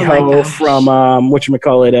Trejo from I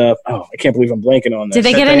can't believe I'm blanking on that. Did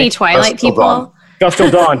they get any Twilight people? Dusk Till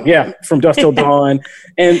Dawn, yeah, from Dusk Till Dawn,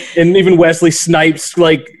 and even Wesley Snipes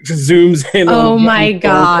like zooms in. Oh my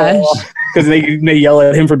gosh! Because they yell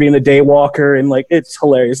at him for being the Daywalker, and like it's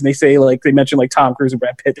hilarious. And they say like they mention like Tom Cruise and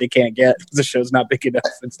Brad Pitt they can't get because the show's not big enough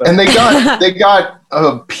and stuff. And they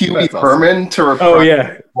got Pee Wee Herman to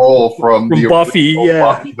replace role from the Buffy,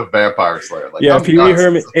 Buffy the Vampire Slayer. Like, yeah, Pee Wee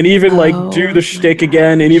Herman, and even like do the shtick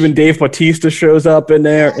again, and even Dave Bautista shows up in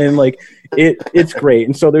there, and like it's great.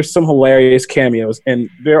 And so there's some hilarious cameos, and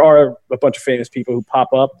there are a bunch of famous people who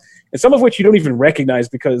pop up, and some of which you don't even recognize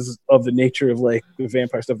because of the nature of like the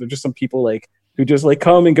vampire stuff. They're just some people like who just like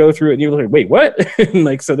come and go through it, and you're like, wait, what? And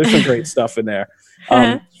like so, there's some great stuff in there.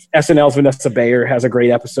 SNL's Vanessa Bayer has a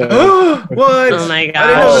great episode. What? Oh my god! I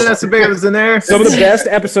didn't know Vanessa Bayer was in there. Some of the best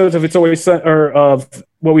episodes of It's Always of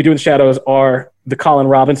What We Do in the Shadows are the Colin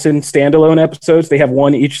Robinson standalone episodes. They have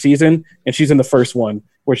one each season, and she's in the first one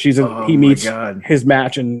where he meets his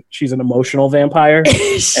match, and she's an emotional vampire,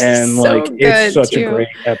 and like it's such a great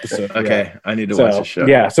episode. Okay, I need to watch the show.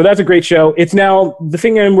 Yeah, so that's a great show. It's now the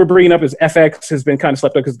thing we're bringing up is FX has been kind of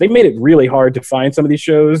slept up because they made it really hard to find some of these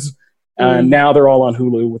shows. Now they're all on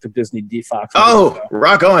Hulu with the Disney D-Fox. Oh,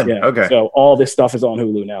 rock on. Yeah. Okay. So all this stuff is on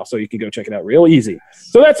Hulu now, so you can go check it out real easy.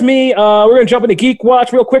 So that's me. We're going to jump into Geek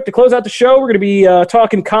Watch real quick to close out the show. We're going to be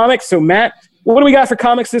talking comics. So Matt, what do we got for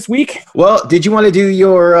comics this week? Well, did you want to do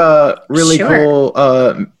your really cool...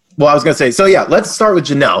 I was going to say, so yeah, let's start with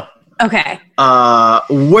Janelle. Okay.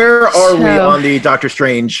 Where are we on the Doctor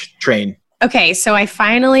Strange train? Okay, so I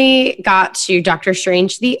finally got to Doctor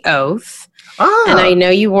Strange The Oath. And I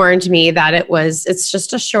know you warned me that it's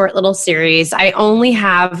just a short little series. I only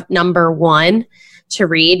have number 1 to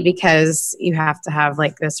read because you have to have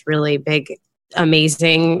like this really big,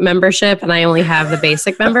 amazing membership. And I only have the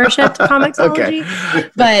basic membership to Comixology. Okay.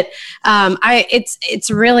 But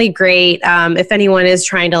it's really great. If anyone is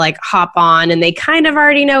trying to like hop on and they kind of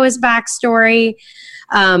already know his backstory,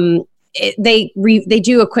 they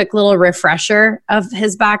do a quick little refresher of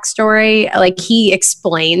his backstory. Like he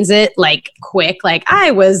explains it like quick, like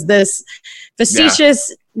I was this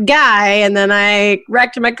facetious guy and then I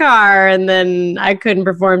wrecked my car and then I couldn't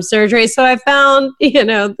perform surgery. So I found,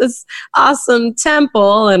 this awesome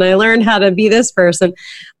temple and I learned how to be this person.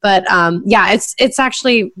 But it's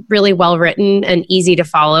actually really well written and easy to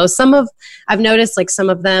follow. I've noticed like some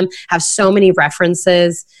of them have so many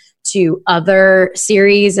references to other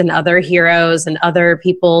series and other heroes and other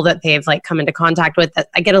people that they've like come into contact with that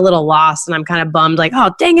I get a little lost and I'm kind of bummed like,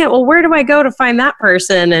 oh, dang it. Well, where do I go to find that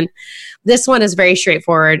person? And this one is very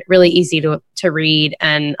straightforward, really easy to read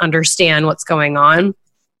and understand what's going on.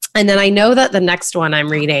 And then I know that the next one I'm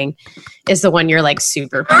reading is the one you're like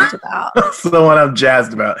super pumped about. That's the one I'm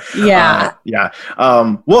jazzed about. Yeah.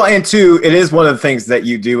 Well, and two, it is one of the things that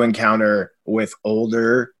you do encounter with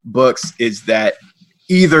older books is that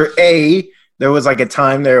either A, there was like a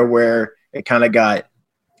time there where it kind of got,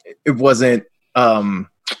 it wasn't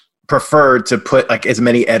preferred to put like as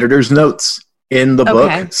many editor's notes in the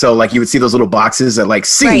book. So like you would see those little boxes that like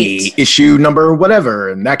C issue number whatever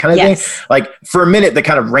and that kind of thing. Like for a minute they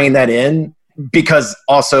kind of reined that in, because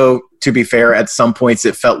also, to be fair, at some points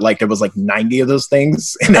it felt like there was like 90 of those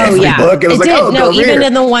things in every book. It was even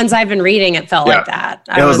in the ones I've been reading, it felt like that.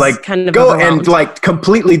 It was like kind of go and like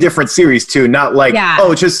completely different series too, not like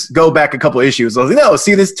just go back a couple issues. I was like, no,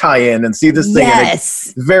 see this tie-in and see this thing. Yes. And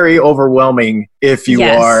it's very overwhelming if you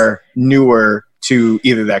are newer to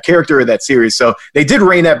either that character or that series. So they did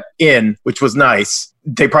rein that in, which was nice.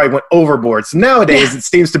 They probably went overboard. So nowadays it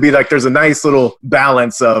seems to be like there's a nice little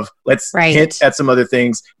balance of let's hit at some other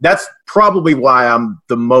things. That's probably why I'm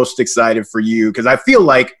the most excited for you, because I feel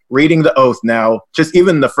like reading The Oath now, just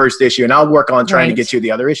even the first issue, and I'll work on trying to get you the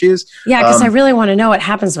other issues. Yeah, because I really want to know what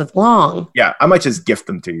happens with Long. Yeah, I might just gift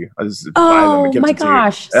them to you. I'll just buy them and gift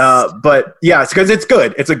them to you. But yeah, because it's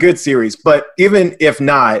good. It's a good series. But even if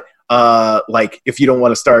not, like if you don't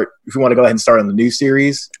want to start, if you want to go ahead and start on the new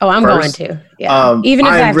series. Oh, I'm going to. Yeah. Even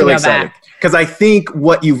if I have really to go back. Because I think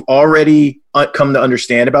what you've already come to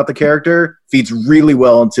understand about the character feeds really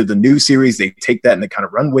well into the new series. They take that and they kind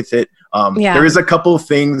of run with it. There is a couple of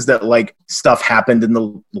things that like stuff happened in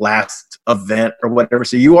the last event or whatever.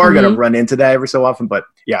 So you are going to run into that every so often. But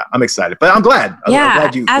yeah, I'm excited. But I'm glad. I'm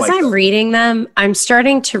glad you as I'm reading them, I'm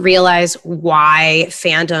starting to realize why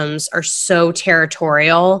fandoms are so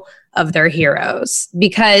territorial of their heroes,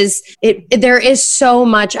 because there is so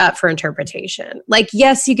much up for interpretation. Like,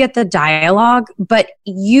 yes, you get the dialogue, but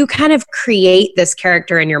you kind of create this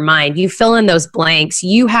character in your mind. You fill in those blanks.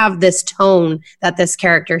 You have this tone that this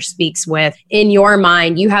character speaks with in your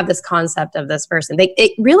mind. You have this concept of this person.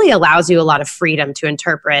 It really allows you a lot of freedom to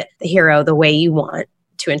interpret the hero the way you want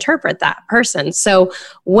to interpret that person. So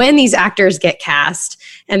when these actors get cast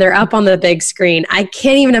and they're up on the big screen, I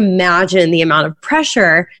can't even imagine the amount of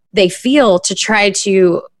pressure they feel to try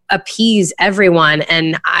to appease everyone.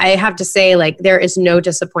 And I have to say, like, there is no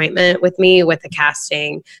disappointment with me with the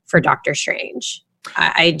casting for Doctor Strange.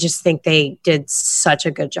 I just think they did such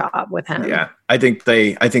a good job with him. Yeah, I think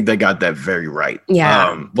they got that very right.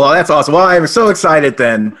 Yeah. Well, that's awesome. Well, I'm so excited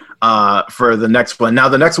then for the next one. Now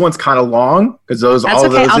the next one's kind of long because those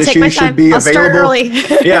issues should be available. Start early.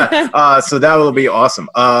 Yeah. So that will be awesome.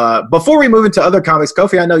 Before we move into other comics,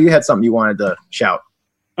 Kofi, I know you had something you wanted to shout.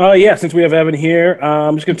 Yeah, since we have Evan here,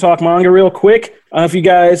 I'm just going to talk manga real quick. If you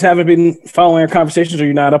guys haven't been following our conversations or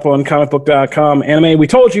you're not up on comicbook.com anime, we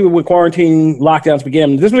told you when quarantine lockdowns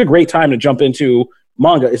began, this was a great time to jump into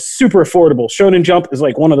manga. It's super affordable. Shonen Jump is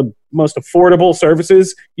like one of the most affordable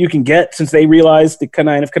services you can get since they realized the kind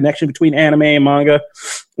of connection between anime and manga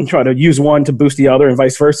and try to use one to boost the other and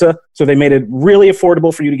vice versa. So they made it really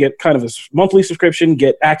affordable for you to get kind of a monthly subscription,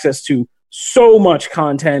 get access to so much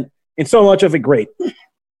content and so much of it great.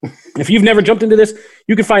 If you've never jumped into this,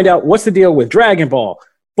 you can find out what's the deal with Dragon Ball,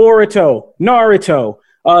 Boruto, Naruto,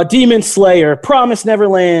 Demon Slayer, Promised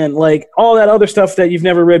Neverland, like all that other stuff that you've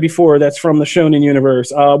never read before that's from the Shonen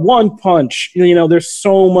universe. One Punch, you know, there's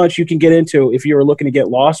so much you can get into if you're looking to get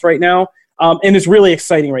lost right now. And it's really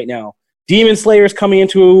exciting right now. Demon Slayer is coming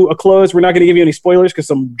into a close. We're not going to give you any spoilers because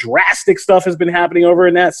some drastic stuff has been happening over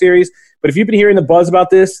in that series. But if you've been hearing the buzz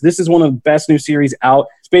about this, this is one of the best new series out.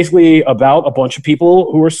 It's basically about a bunch of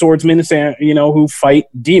people who are swordsmen, you know, who fight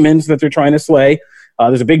demons that they're trying to slay.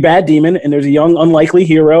 There's a big bad demon, and there's a young, unlikely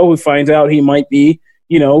hero who finds out he might be,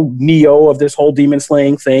 you know, Neo of this whole demon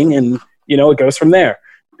slaying thing. And, you know, it goes from there.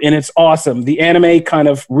 And it's awesome. The anime kind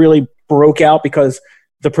of really broke out because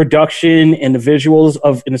the production and the visuals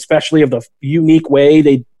of, and especially of the unique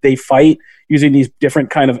way they fight using these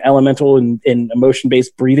different kind of elemental and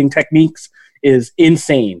emotion-based breathing techniques is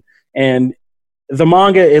insane. And the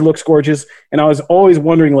manga, it looks gorgeous. And I was always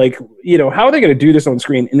wondering, like, you know, how are they going to do this on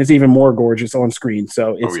screen? And it's even more gorgeous on screen.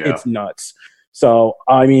 So it's nuts. So,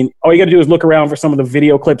 I mean, all you got to do is look around for some of the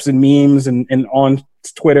video clips and memes and on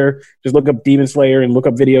Twitter. Just look up Demon Slayer and look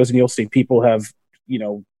up videos and you'll see people have, you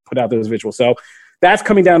know, put out those visuals. So that's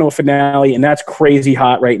coming down to a finale, and that's crazy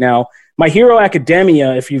hot right now. My Hero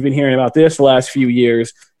Academia, if you've been hearing about this the last few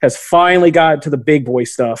years, has finally gotten to the big boy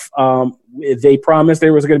stuff. They promised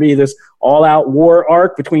there was going to be this all-out war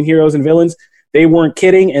arc between heroes and villains. They weren't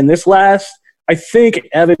kidding. And this last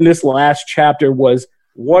chapter was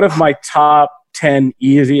one of my top 10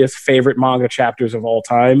 easiest favorite manga chapters of all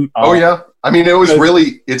time. Oh, yeah. I mean,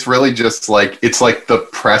 it's really just like, it's like the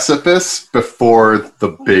precipice before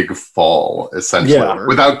the big fall, essentially. Yeah.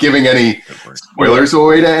 Without giving any spoilers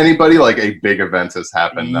away to anybody, like a big event has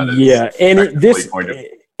happened. That is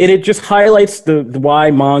it just highlights the why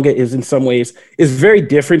manga is in some ways is very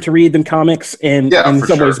different to read than comics, and in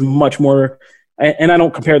some ways much more. And I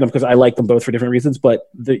don't compare them because I like them both for different reasons, but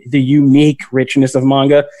the unique richness of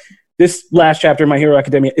manga. This last chapter of My Hero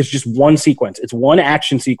Academia is just one sequence. It's one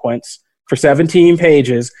action sequence for 17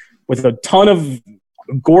 pages with a ton of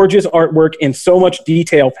gorgeous artwork and so much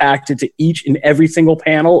detail packed into each and every single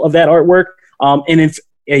panel of that artwork. And it's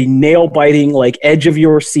a nail-biting, like edge of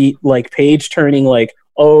your seat, like page turning, like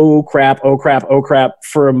oh crap,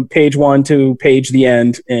 from page 1 to the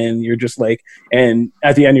end, and you're just like, and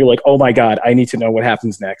at the end you're like, oh my god, I need to know what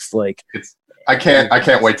happens next. Like, I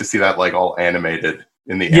can't wait to see that like all animated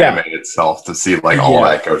in the anime itself, to see like all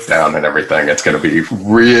that goes down and everything. It's going to be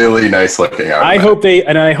really nice looking. I hope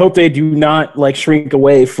they do not like shrink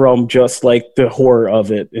away from just like the horror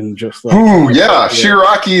of it and just like,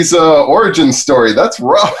 Shiraki's origin story. That's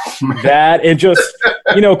rough. That and just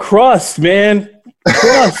Crust, man.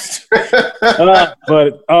 Crust. But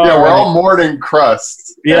we're all mourning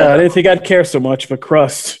Crust. Yeah, I didn't think I'd care so much, but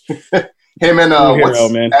Crust. Him and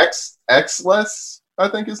Xless, I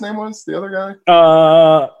think his name was the other guy.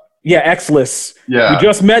 Xless. Yeah, we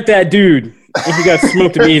just met that dude. And he got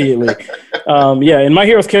smoked immediately. And My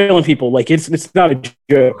Hero's killing people. Like it's not a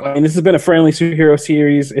joke. I mean, this has been a friendly superhero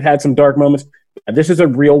series. It had some dark moments. This is a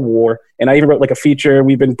real war, and I even wrote like a feature.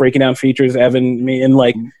 We've been breaking down features, Evan, me, and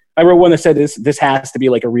like. I wrote one that said this has to be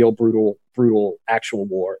like a real brutal actual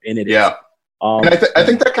war, and it is. And I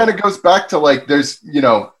think that kind of goes back to like there's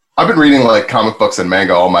I've been reading like comic books and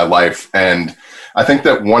manga all my life, and I think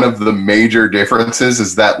that one of the major differences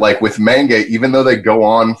is that like with manga, even though they go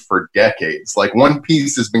on for decades, like One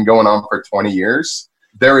Piece has been going on for 20 years,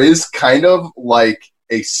 there is kind of like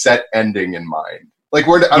a set ending in mind. Like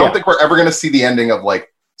I don't think we're ever going to see the ending of like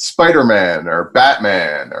Spider-Man or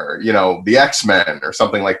Batman or the X-Men or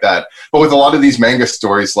something like that. But with a lot of these manga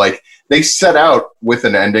stories, like they set out with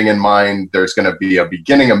an ending in mind. There's going to be a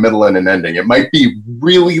beginning, a middle, and an ending. It might be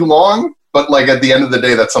really long, but like at the end of the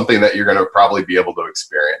day, that's something that you're going to probably be able to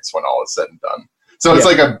experience when all is said and done. So it's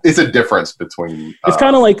like it's a difference between. It's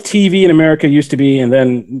kind of like TV in America used to be, and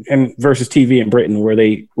versus TV in Britain, where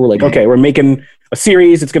they were like, okay, we're making a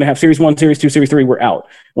series. It's going to have series 1, series 2, series 3. We're out.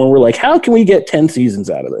 When we're like, how can we get 10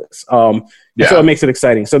 seasons out of this? So it makes it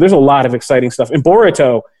exciting. So there's a lot of exciting stuff. And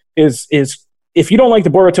Boruto is if you don't like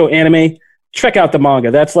the Boruto anime, check out the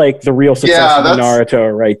manga. That's like the real success of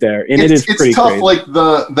Naruto right there. And it's pretty tough. crazy. Like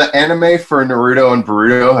the anime for Naruto and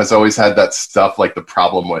Boruto has always had that stuff, like the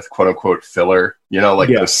problem with quote unquote filler,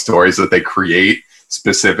 the stories that they create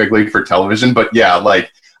specifically for television. But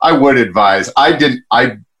like I would advise,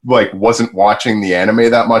 I wasn't watching the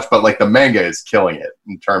anime that much, but like the manga is killing it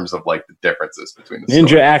in terms of like the differences between the ninja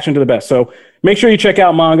stories. action to the best. So make sure you check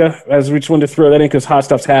out manga, as we just wanted to throw that in because hot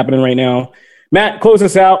stuff's happening right now. Matt, close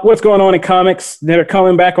us out. What's going on in comics that are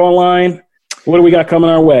coming back online? What do we got coming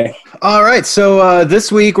our way? All right. So this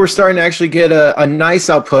week we're starting to actually get a nice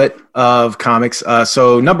output of comics.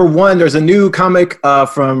 So number one, there's a new comic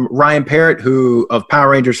from Ryan Parrott, who of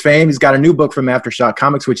Power Rangers fame. He's got a new book from Aftershock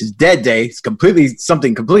Comics, which is Dead Day. It's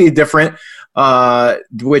something completely different,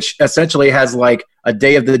 which essentially has like a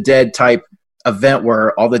Day of the Dead type event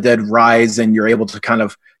where all the dead rise and you're able to kind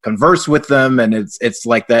of converse with them, and it's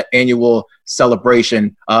like that annual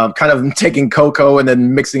celebration, kind of taking Coco and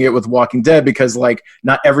then mixing it with Walking Dead, because like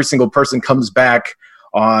not every single person comes back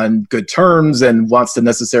on good terms and wants to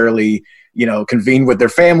necessarily convene with their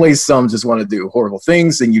families. Some just want to do horrible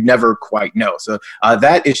things, and you never quite know. So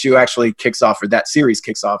that issue actually kicks off, or that series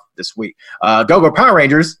kicks off this week. Go Power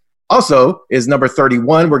Rangers also is number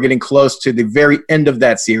 31. We're getting close to the very end of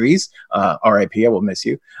that series. R.I.P. I will miss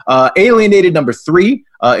you. Alienated number 3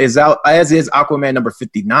 is out, as is Aquaman number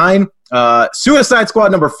 59. Suicide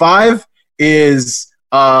Squad number 5 is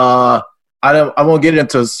I won't get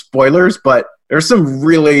into spoilers, but there's some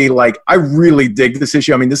really I really dig this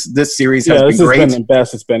issue. I mean, this series has been great. This has been the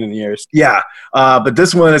best it's been in years. Yeah, but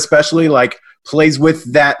this one especially plays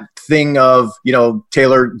with that thing of,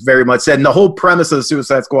 Taylor very much said, and the whole premise of the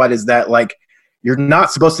Suicide Squad is that you're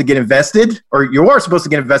not supposed to get invested, or you are supposed to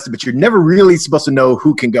get invested, but you're never really supposed to know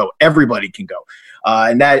who can go. Everybody can go.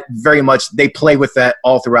 And that very much, they play with that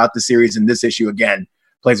all throughout the series, and this issue, again,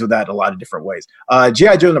 plays with that in a lot of different ways.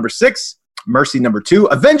 G.I. Joe number 6, Mercy number 2,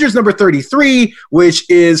 Avengers number 33, which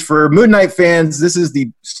is for Moon Knight fans. This is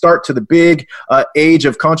the start to the big Age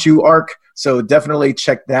of Khonshu arc. So definitely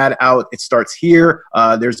check that out. It starts here.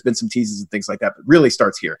 There's been some teases and things like that, but really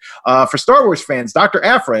starts here. For Star Wars fans, Dr.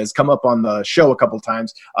 Aphra has come up on the show a couple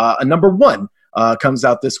times. A number 1 comes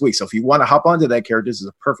out this week. So if you want to hop onto that character, this is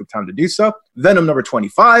a perfect time to do so. Venom number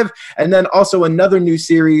 25. And then also another new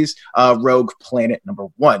series, Rogue Planet number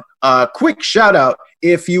 1. Quick shout out.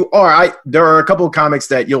 If you are, there are a couple of comics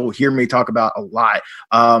that you'll hear me talk about a lot.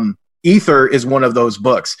 Ether is one of those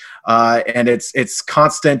books, and it's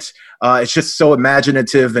constant. It's just so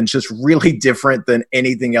imaginative and just really different than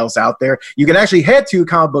anything else out there. You can actually head to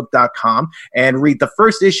comicbook.com and read the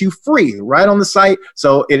first issue free right on the site.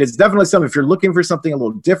 So it is definitely something, if you're looking for something a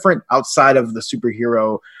little different outside of the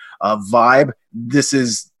superhero vibe, this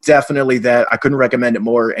is definitely that. I couldn't recommend it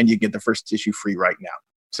more, and you get the first issue free right now.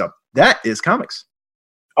 So that is comics.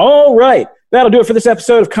 All right. That'll do it for this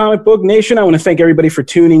episode of Comic Book Nation. I want to thank everybody for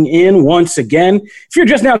tuning in once again. If you're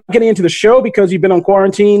just now getting into the show because you've been on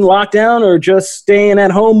quarantine, lockdown, or just staying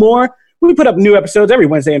at home more, we put up new episodes every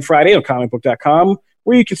Wednesday and Friday on comicbook.com,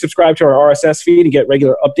 where you can subscribe to our RSS feed and get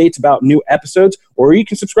regular updates about new episodes, or you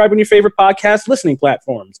can subscribe on your favorite podcast listening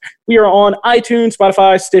platforms. We are on iTunes,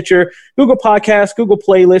 Spotify, Stitcher, Google Podcasts, Google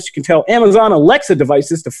Playlists. You can tell Amazon Alexa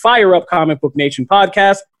devices to fire up Comic Book Nation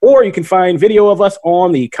podcast, or you can find video of us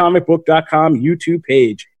on the comicbook.com YouTube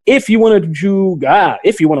page. If you want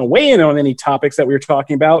to weigh in on any topics that we were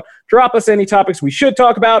talking about, drop us any topics we should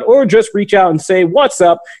talk about, or just reach out and say, what's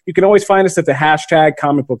up? You can always find us at the hashtag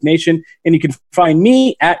Comic Book Nation, and you can find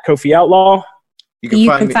me at Kofi Outlaw. You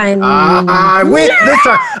can find me. I waited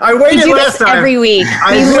last time. Every week.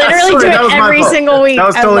 We literally do it every single week. That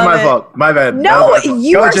was totally my fault. My bad. No,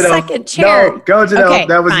 you are second chair. No, go Janelle. Okay,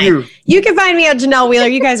 that was fine. You. You can find me at Janelle Wheeler.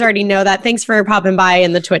 You guys already know that. Thanks for popping by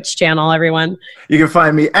in the Twitch channel, everyone. You can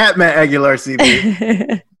find me at Matt Aguilar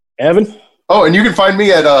CB. Evan? Oh, and you can find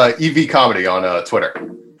me at EV Comedy on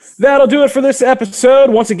Twitter. That'll do it for this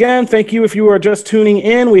episode. Once again, thank you if you are just tuning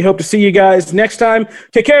in. We hope to see you guys next time.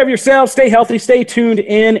 Take care of yourselves. Stay healthy. Stay tuned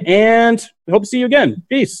in. And we hope to see you again.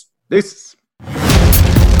 Peace. Peace.